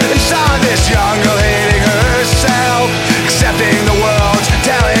shelf and saw this young girl hating herself, accepting the world,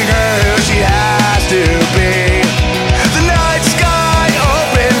 telling her who she has to be. The night sky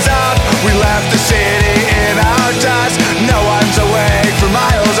opens up. We left the city in our dust. No one's awake for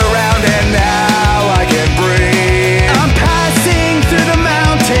miles around, and now I can breathe. I'm passing through the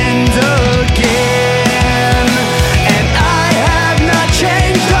mountains again, and I have not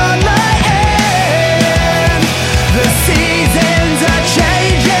changed on my end. The seasons are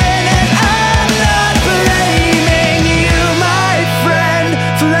changing, and I'm not blaming you, my friend,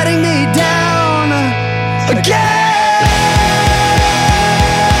 for letting me down again.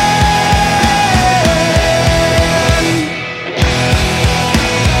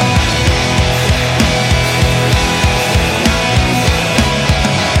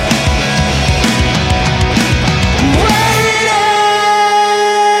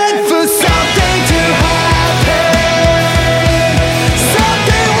 Waiting for something to happen,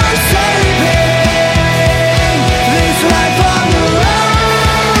 something worth saving. This life on the road,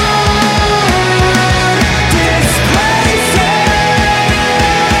 displacing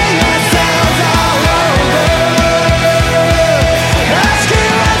ourselves all over,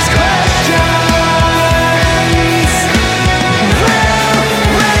 asking us questions. Will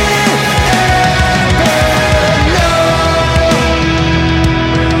we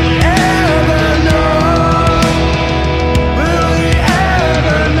ever know? Will we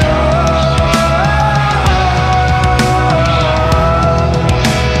ever know?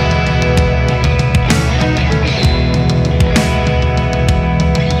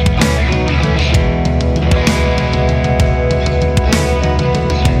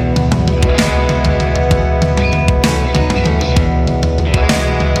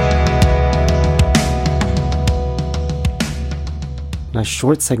 Nice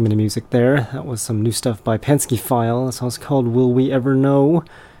short segment of music there. That was some new stuff by Penske File. The song's called Will We Ever Know?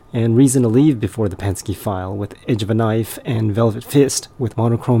 And Reason to Leave before the Penske File with Edge of a Knife, and Velvet Fist with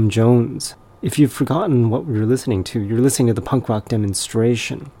Monochrome Jones. If you've forgotten what we were listening to, you're listening to the Punk Rock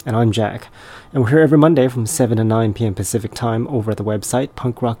Demonstration. And I'm Jack. And we're here every Monday from 7 to 9 p.m. Pacific Time over at the website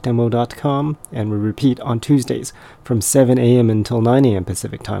punkrockdemo.com. And we repeat on Tuesdays from 7 a.m. until 9 a.m.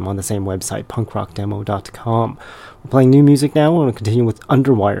 Pacific Time on the same website, punkrockdemo.com. We're playing new music now. We're going to continue with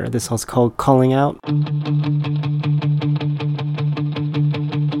Underwire. This song's called Calling Out.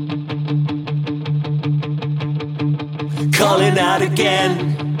 Calling out again.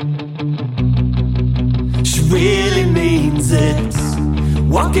 She really means it.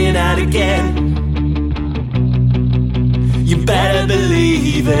 Walking out again. You better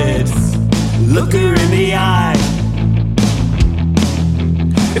believe it. Look her in the eye.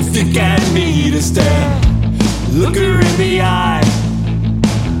 If you can't meet a stare, look her in the eye.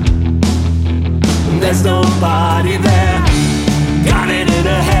 There's nobody there. Got it in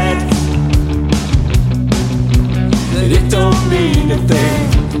her head that it don't mean a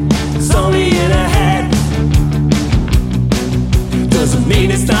thing. It's only in her head. Doesn't mean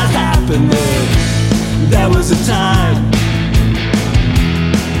it's not happening. There was a time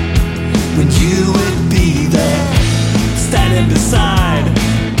when you would be there, standing beside.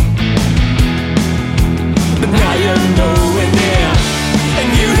 But now you're nowhere near, and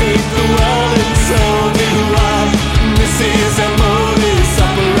you hate the world, and so do I. This is a modus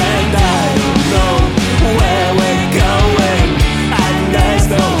operandi. I don't know where we're going, and there's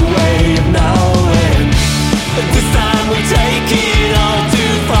no way of knowing. But this time we'll take it all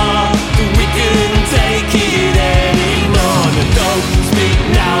too far. We couldn't take it anymore. No, don't speak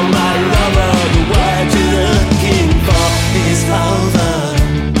now, my lover. The word you're looking for is over.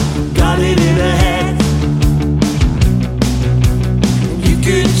 Got it in her head. You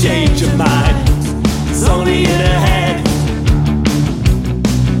could change your mind. It's only in her head.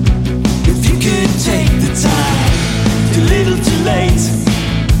 If you could take the time, too little, too late.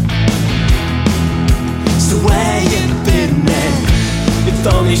 So where you been then? If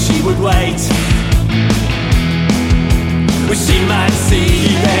only she would wait. Well, she might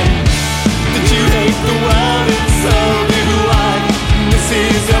see then that you hate the world, and so do I. This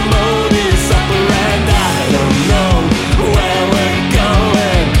is a modus operandi. I don't know where we're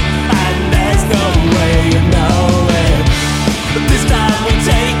going, and there's no way of knowing. But this time we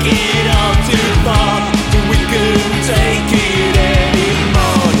take it all too far. We couldn't take it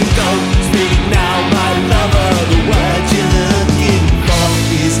anymore. Don't speak now, my lover. The word you're looking for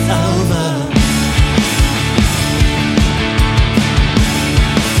is over.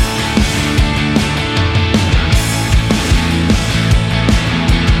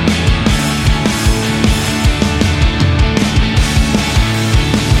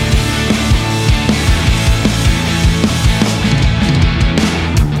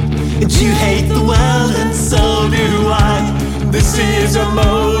 And you hate the world, and so do I. This is a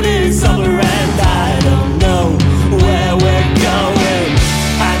modus operandi. I don't know where we're going,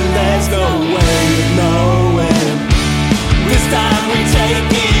 and there's no way of knowing. This time we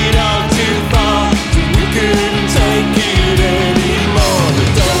take it all too far. We couldn't take it anymore. But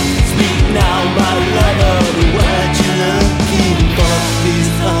don't speak now, my lover. The word you're looking for is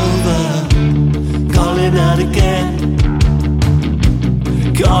over. Calling out again.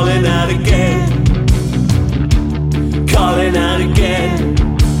 Calling out again. Calling out again.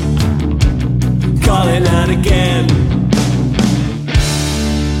 Calling out again.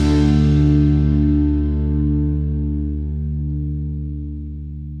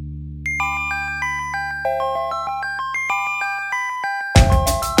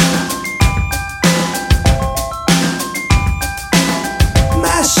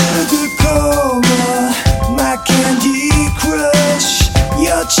 My sugar coma, my candy crush,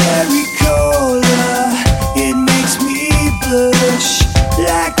 your cherry cola, it makes me blush.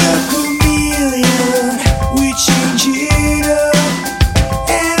 Like a chameleon, we change it up.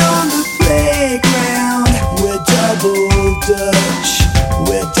 And on the playground, we're double dutch.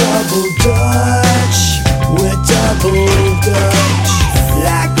 We're double dutch. We're double dutch.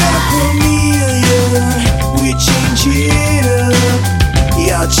 Like a chameleon, we change it up.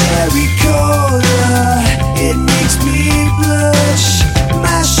 Your cherry cola,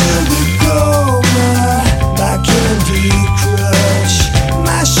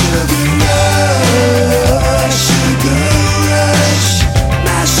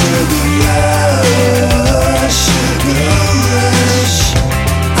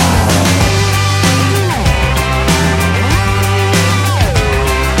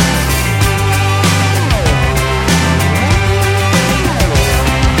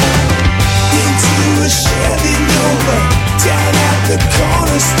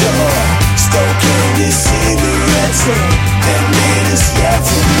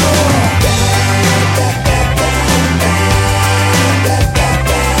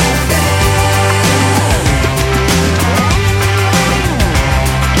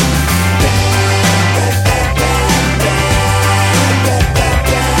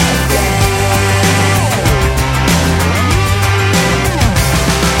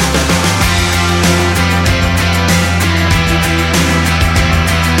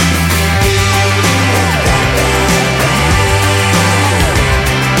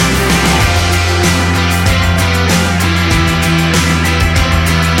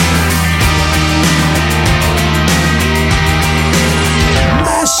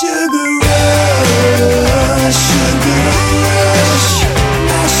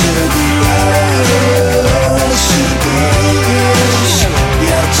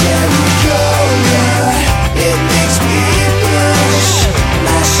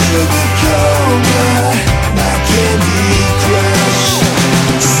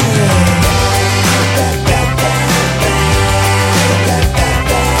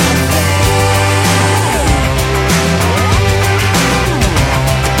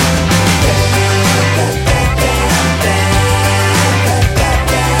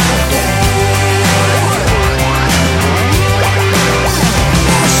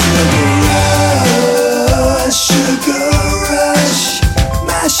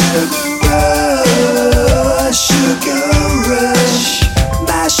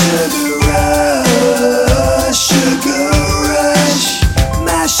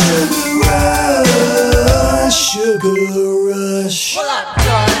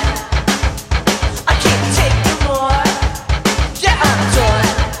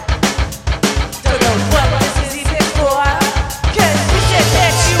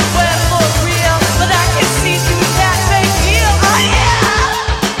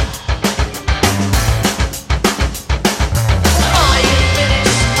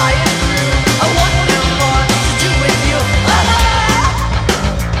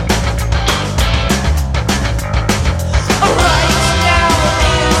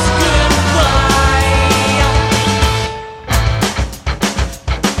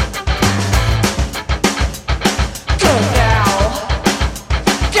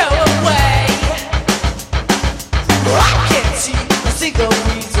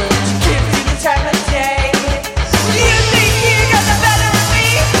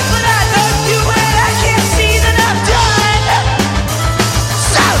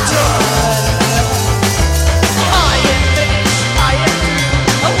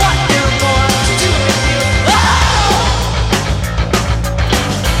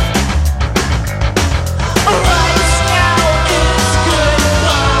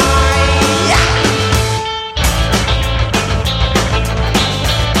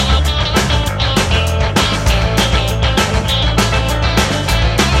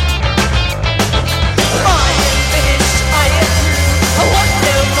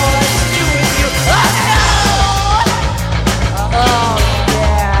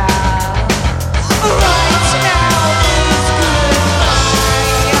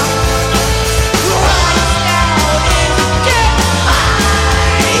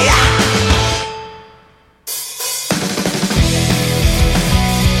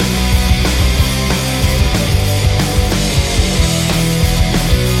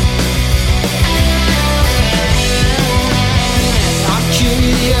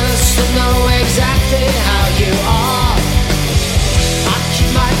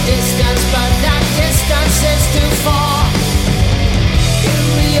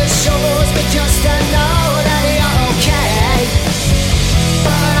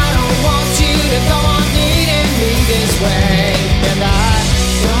 way. And I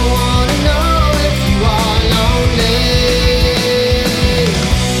don't wanna know if you are lonely.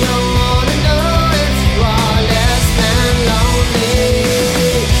 Don't wanna know if you are less than lonely.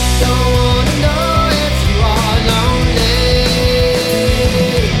 Don't wanna know if you are lonely.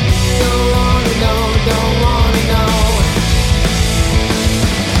 Don't wanna know, don't wanna know.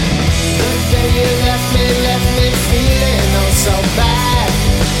 The day you left me feeling oh so bad.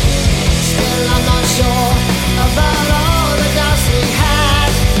 Still I'm not sure about all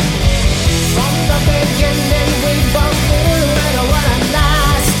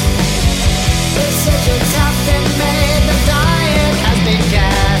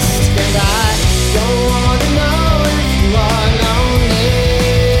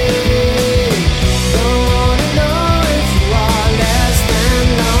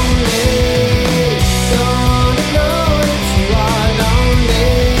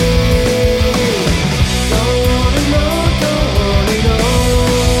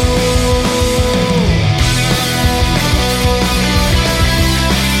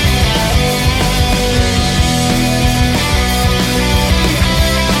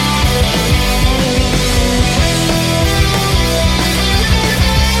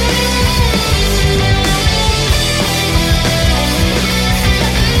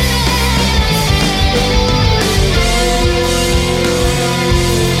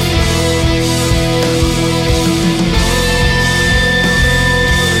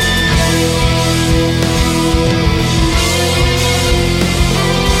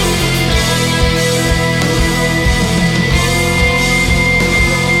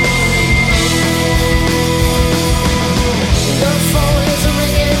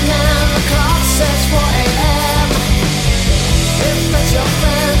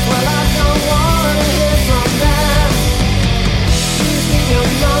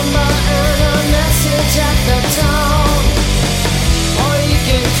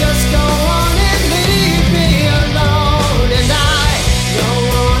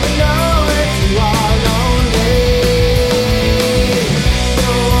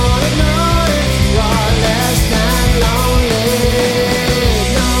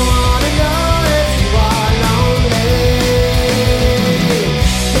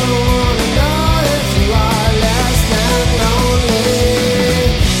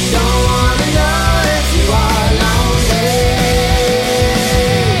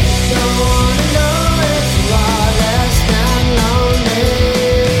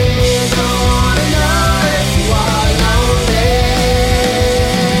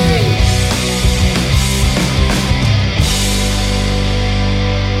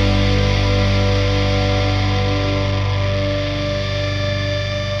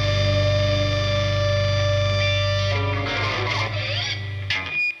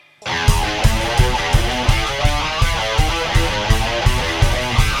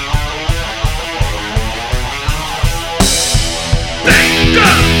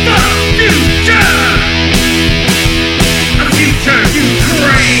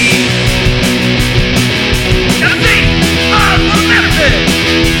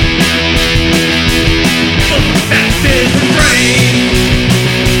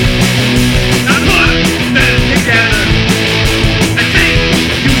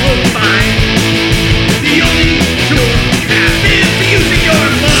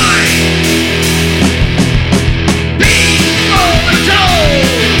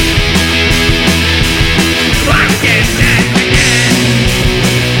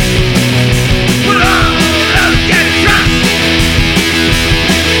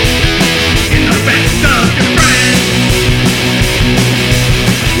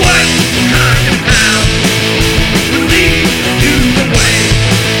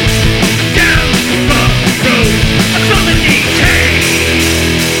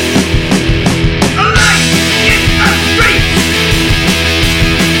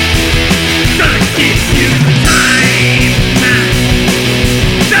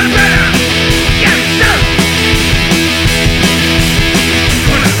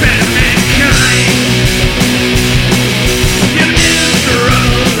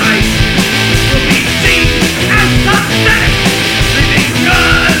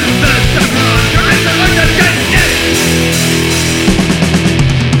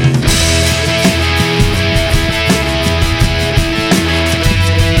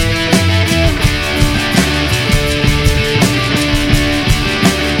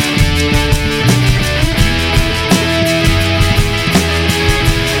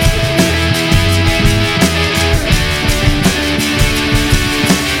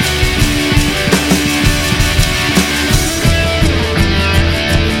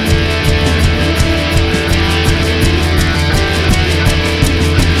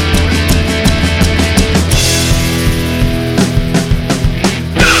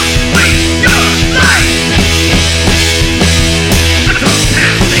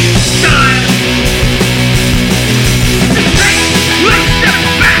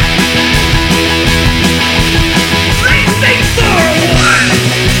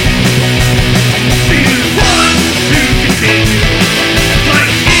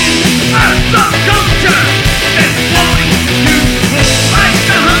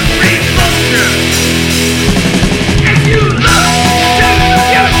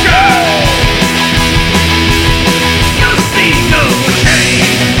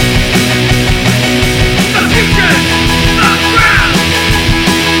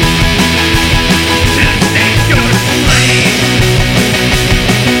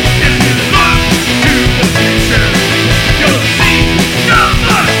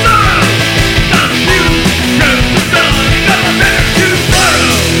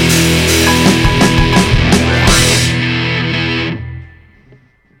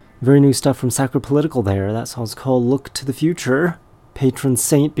Very new stuff from Sacripolitical there. That song's called Look to the Future. Patron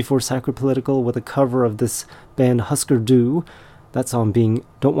Saint before Sacripolitical with a cover of this band Husker Du. That song being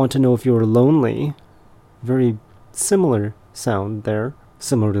Don't Want to Know If You're Lonely. Very similar sound there.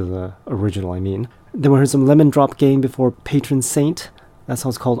 Similar to the original, I mean. Then we heard some Lemon Drop Gang before Patron Saint. That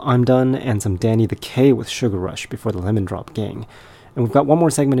song's called I'm Done. And some Danny the K with Sugar Rush before the Lemon Drop Gang. And we've got one more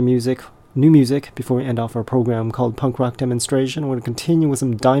segment of music. New music before we end off our program called Punk Rock Demonstration. We're going to continue with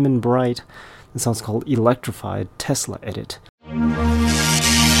some Diamond Bright. This song's called Electrified Tesla Edit.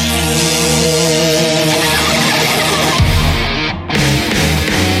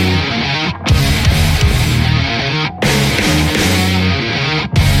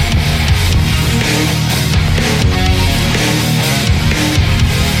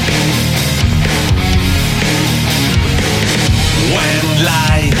 When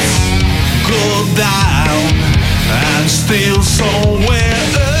lights go down and still somewhere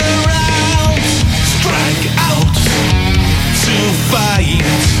around, strike out to fight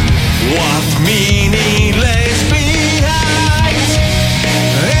what meaning lays behind.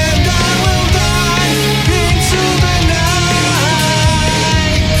 And I will dive into the night.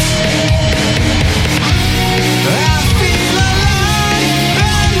 I feel alive,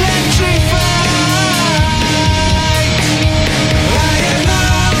 electrified. I am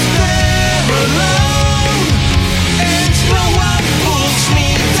out there alone, and no one pulls me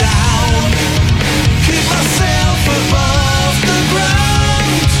down. Keep myself above the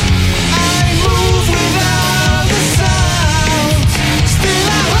ground. I move without the sound. Still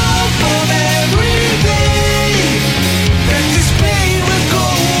I hope on every day that this pain will go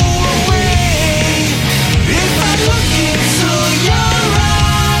away. If I look into your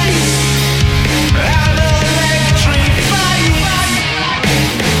eyes, I'm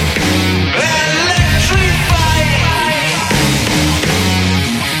electrified.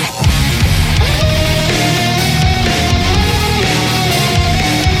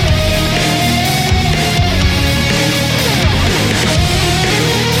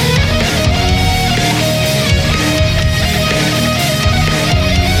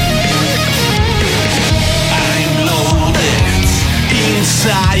 I'm loaded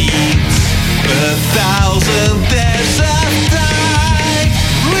inside 1,000 days of time.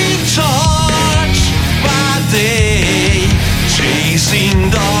 Recharge by day, chasing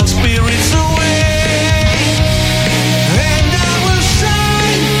dark spirits away. And I will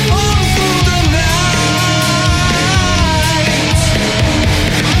shine all through the night.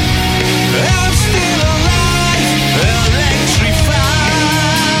 I'm still alive, electrified.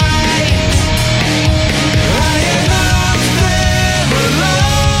 I am out there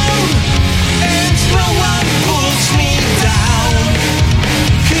alone, and no one pulls me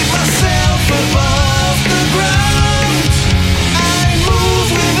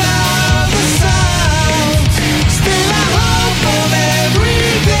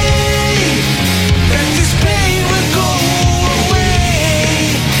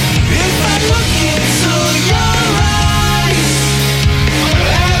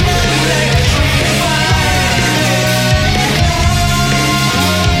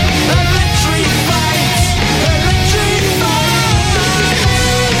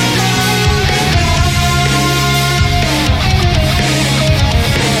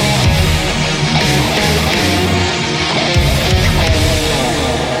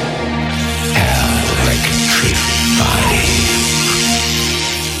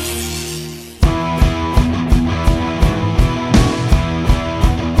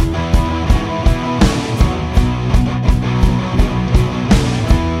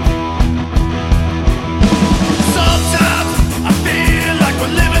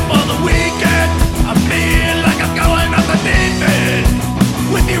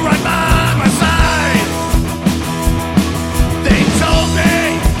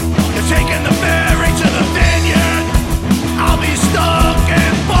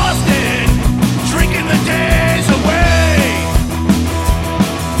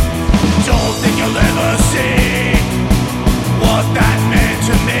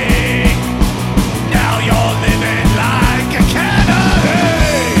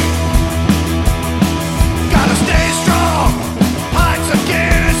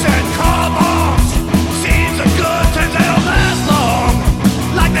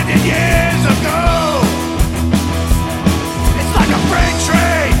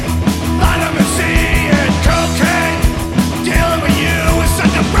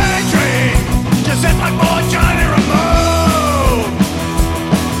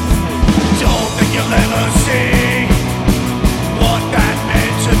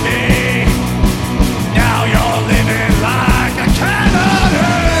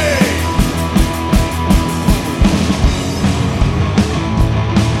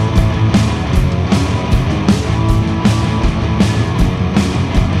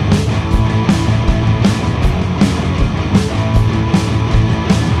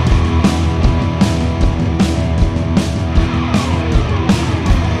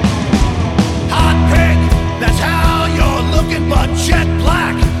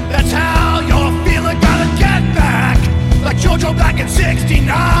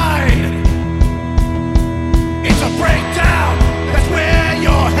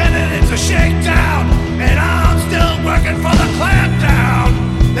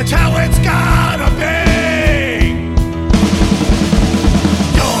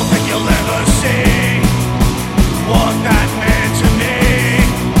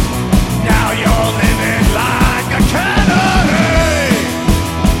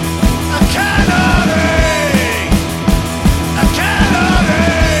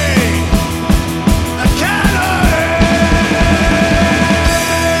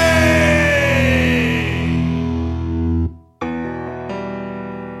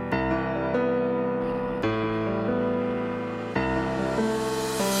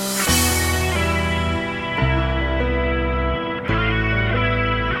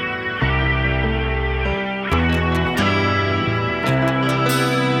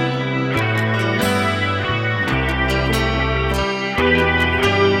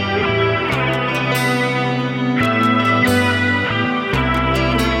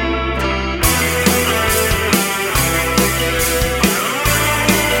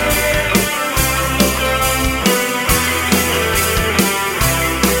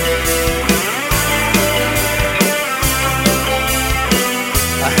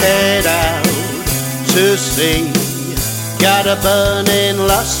head out to sea. Got a burning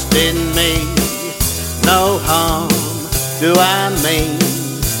lust in me. No harm do I mean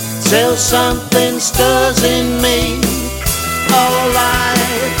till something stirs in me. All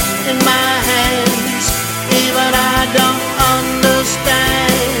life in my hands, even I don't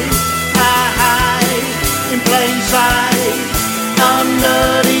understand. I hide in plain sight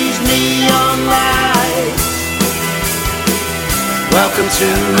under these neon lights. Welcome to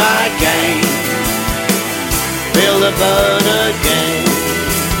my game. Feel the burn again.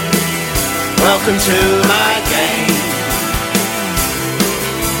 Welcome to my game.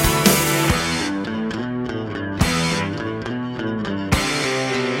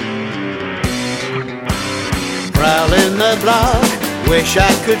 Prowling the block, wish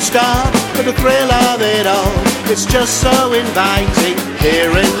I could stop for the thrill of it all. It's just so inviting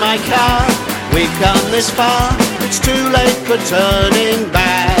here in my car. We've come this far, it's too late for turning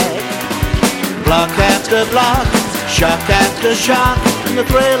back. Block after block, shock after shock, and the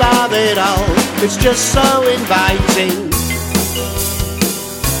thrill of it all, it's just so inviting.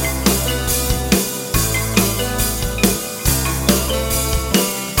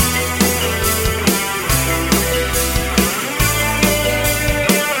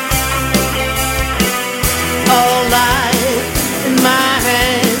 All life in my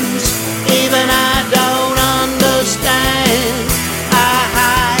hands, even I don't understand. I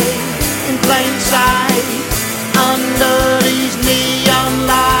hide in plain sight under these neon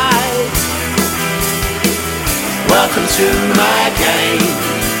lights. Welcome to my game.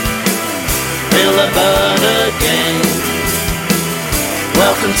 Feel the burn again.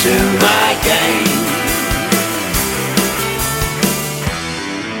 Welcome to my game.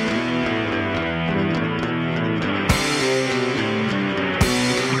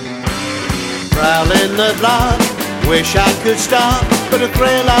 Prowling the block, wish I could stop for the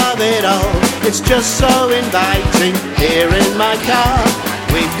thrill of it all. It's just so inviting here in my car.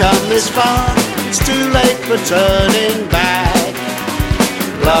 We've come this far, it's too late for turning back.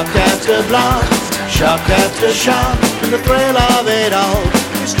 Block after block, shock after shock, and the thrill of it all,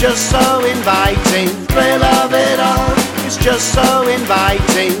 it's just so inviting. Thrill of it all, it's just so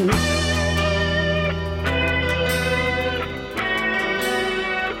inviting.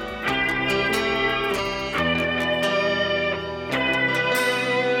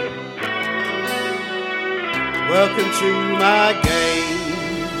 Welcome to my game.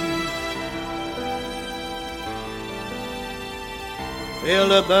 Feel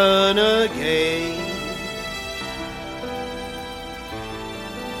the burn again.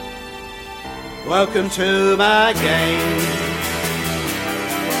 Welcome to my game.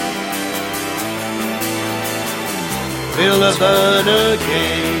 Feel the burn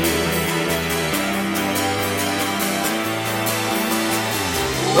again.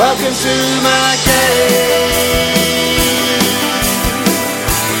 Welcome to my game.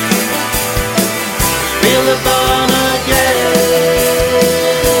 Feel the burn again.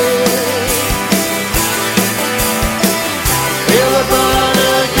 Feel the burn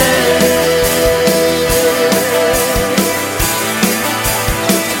again.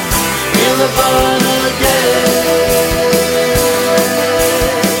 Feel the burn again.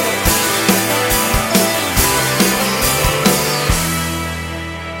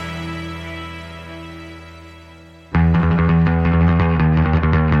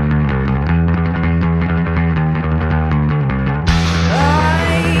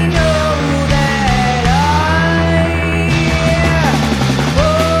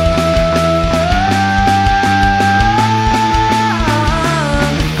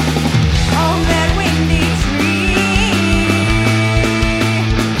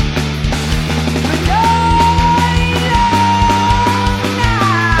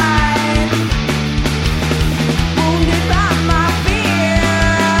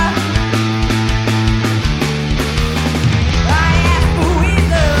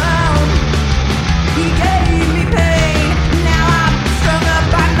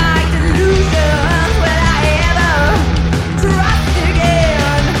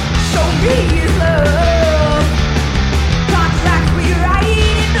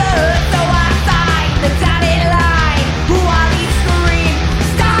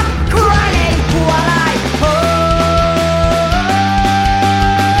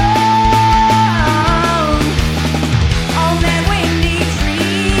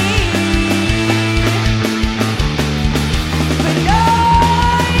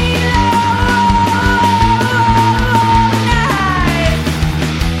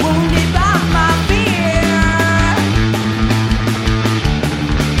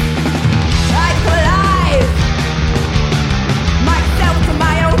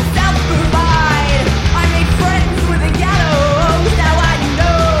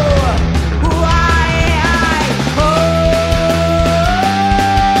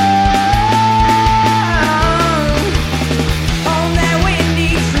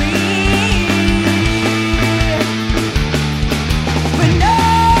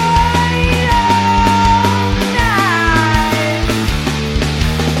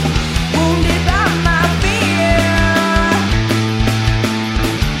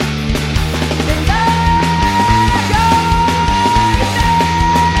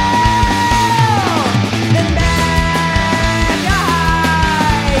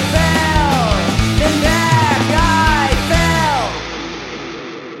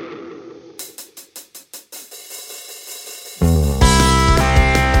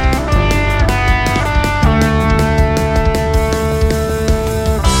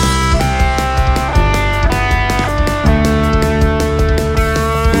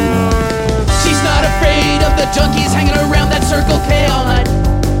 Circle K all night.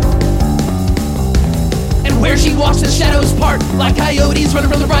 And where she walks, the shadows part like coyotes running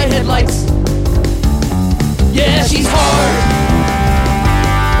from the bright headlights. Yeah, she's hard.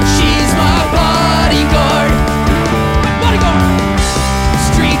 She's my bodyguard. My bodyguard.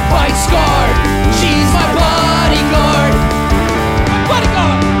 Street fight scarred. She's my bodyguard. My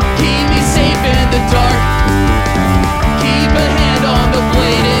bodyguard. Keep me safe in the dark. Keep a hand on the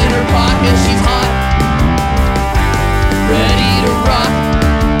blade in her pocket. She's hot. Ready to rock.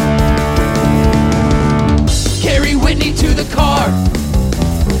 Carry Whitney to the car.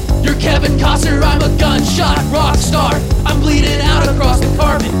 You're Kevin Costner, I'm a gunshot rock star. I'm bleeding out across the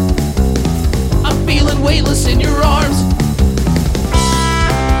carpet. I'm feeling weightless in your arms.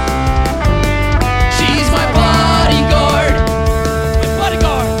 She's my bodyguard. My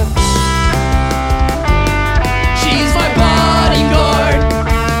bodyguard. She's my bodyguard.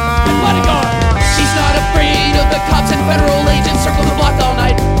 My bodyguard. She's not afraid of the cops and federal agents circle the block all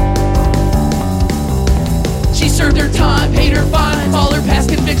night. She served her time, paid her fines, all her past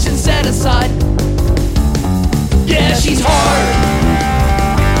convictions set aside. Yeah, she's hard.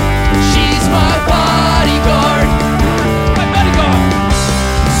 She's my bodyguard. My bodyguard.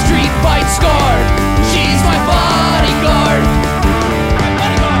 Street fight scarred. She's my bodyguard. My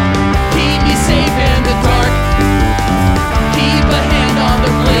bodyguard. Keep me safe in the dark. Keep a hand on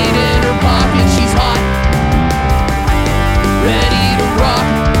the blade in her pocket. She's hot. Ready to rock.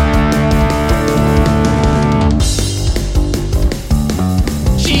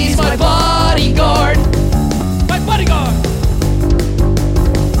 She's my bodyguard. My bodyguard.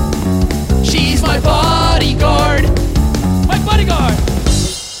 She's my bodyguard. My bodyguard.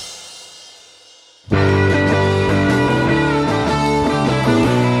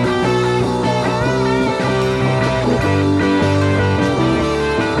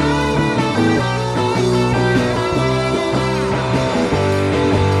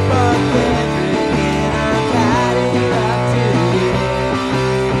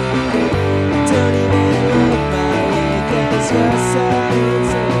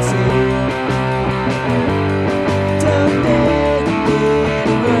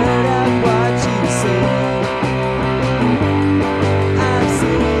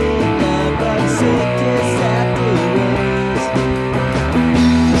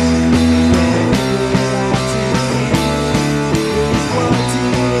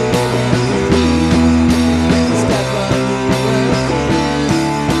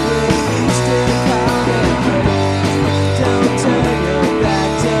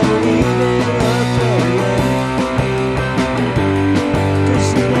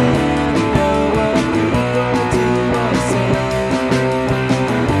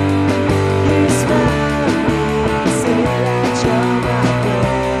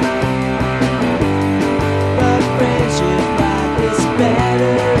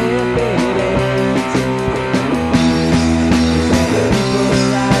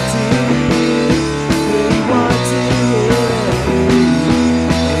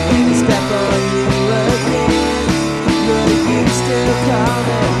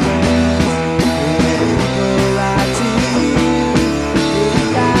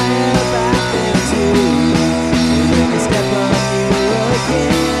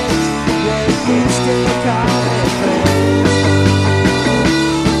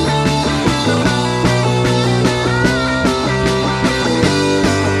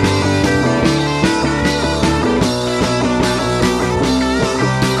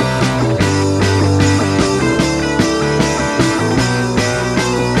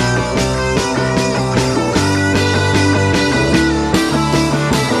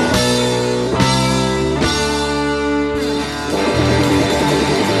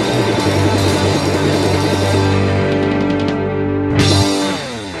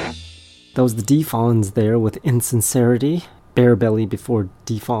 That was the Defons there with Insincerity, Bare Belly before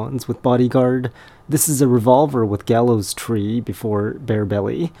Defons with Bodyguard. This is a Revolver with Gallows Tree before Bare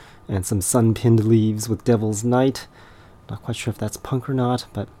Belly, and some Sun-Pinned Leaves with Devil's Night. Not quite sure if that's punk or not,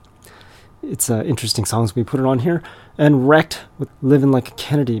 but it's interesting songs we put it on here. And Wrecked with Living Like a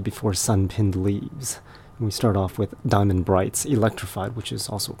Kennedy before Sun-Pinned Leaves. And we start off with Diamond Bright's Electrified, which is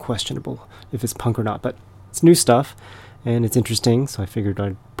also questionable if it's punk or not, but it's new stuff. And it's interesting, so I figured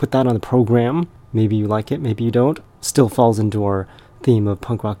I'd put that on the program. Maybe you like it, maybe you don't. Still falls into our theme of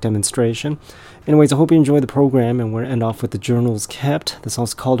punk rock demonstration. Anyways, I hope you enjoy the program, and we're going to end off with The Journals Kept. The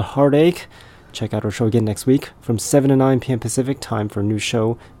song's called Heartache. Check out our show again next week from 7 to 9 p.m. Pacific time for a new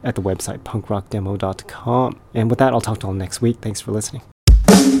show at the website punkrockdemo.com. And with that, I'll talk to you all next week. Thanks for listening.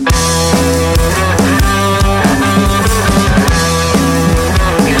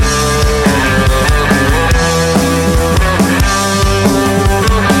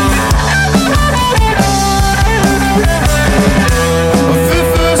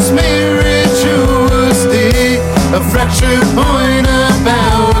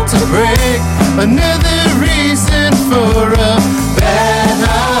 another reason for a bad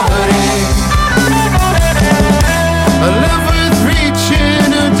heartache. A love worth reaching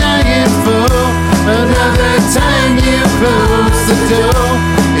or dying for. Another time you close the door,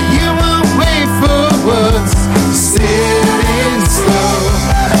 you won't wait for what's still in store.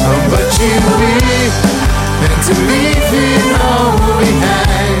 But you will, and to leave it all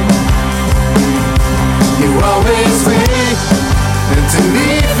behind. You always wait, and to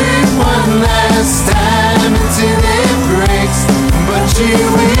leave it one last time until it breaks. But you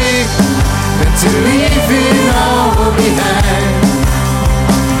will, and to leave it all behind.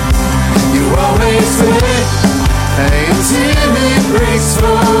 You always wait until it breaks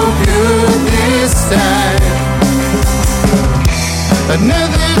for good this time.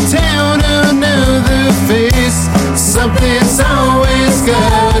 Another town, another face. Something's always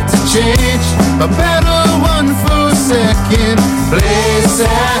got to change. A battle won for second place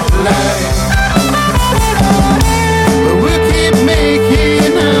at life. But we'll keep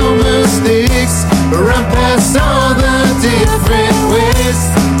making our mistakes, run past all the different ways.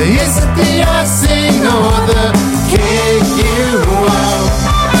 Is it the icing or the cake you want?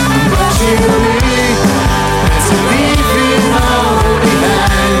 But you need to leave it all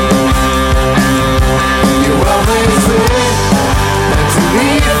behind. You always wait to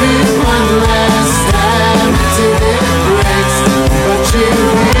leave it one last time until it breaks. But you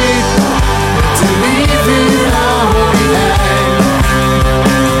need to leave it all behind.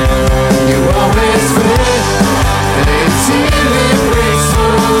 You always wait until it breaks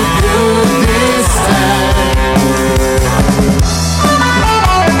for good this time.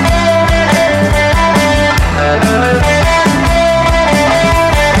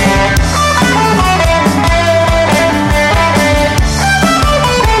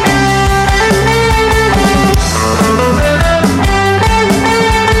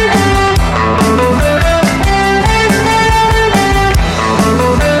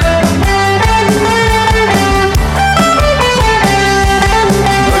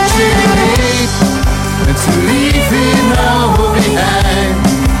 To leave it all behind.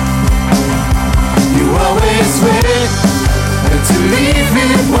 You always wait to leave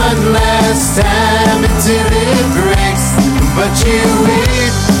it one last time until it breaks. But you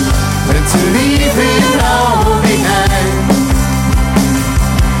wait to leave it all behind.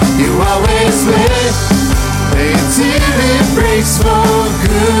 You always wait until it breaks for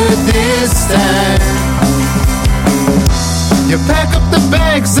good this time. You pack up the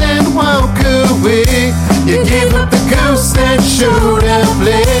bags and walk away. You gave up the ghost that showed up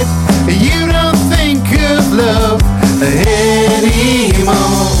late. You don't think of love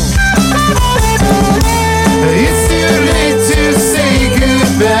anymore. It's too late to say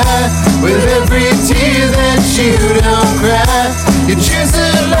goodbye. With every tear that you don't cry, you choose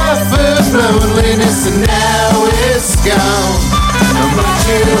a life of loneliness and now it's gone. But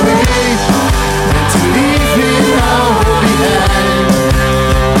you wait to leave it all behind.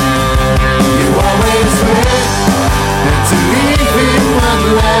 You always wait to leave it one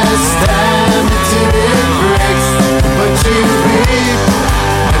last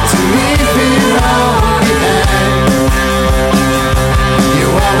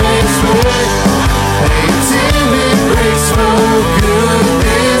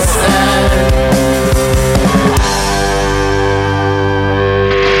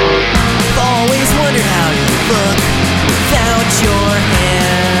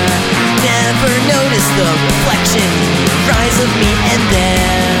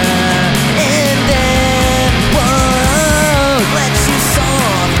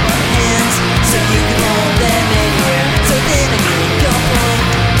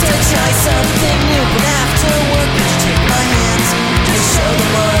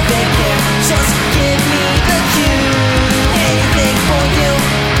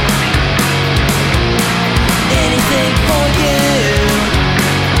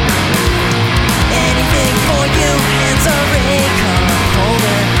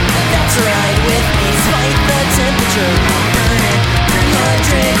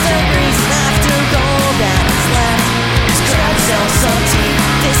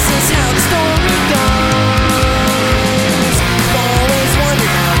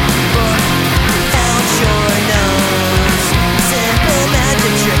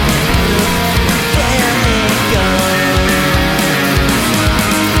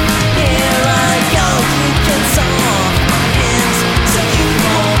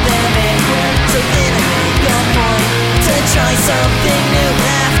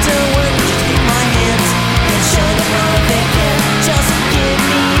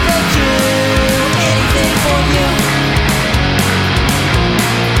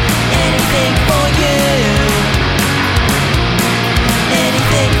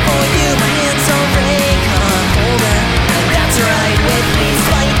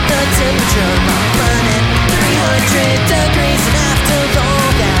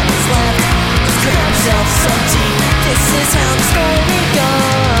is how the story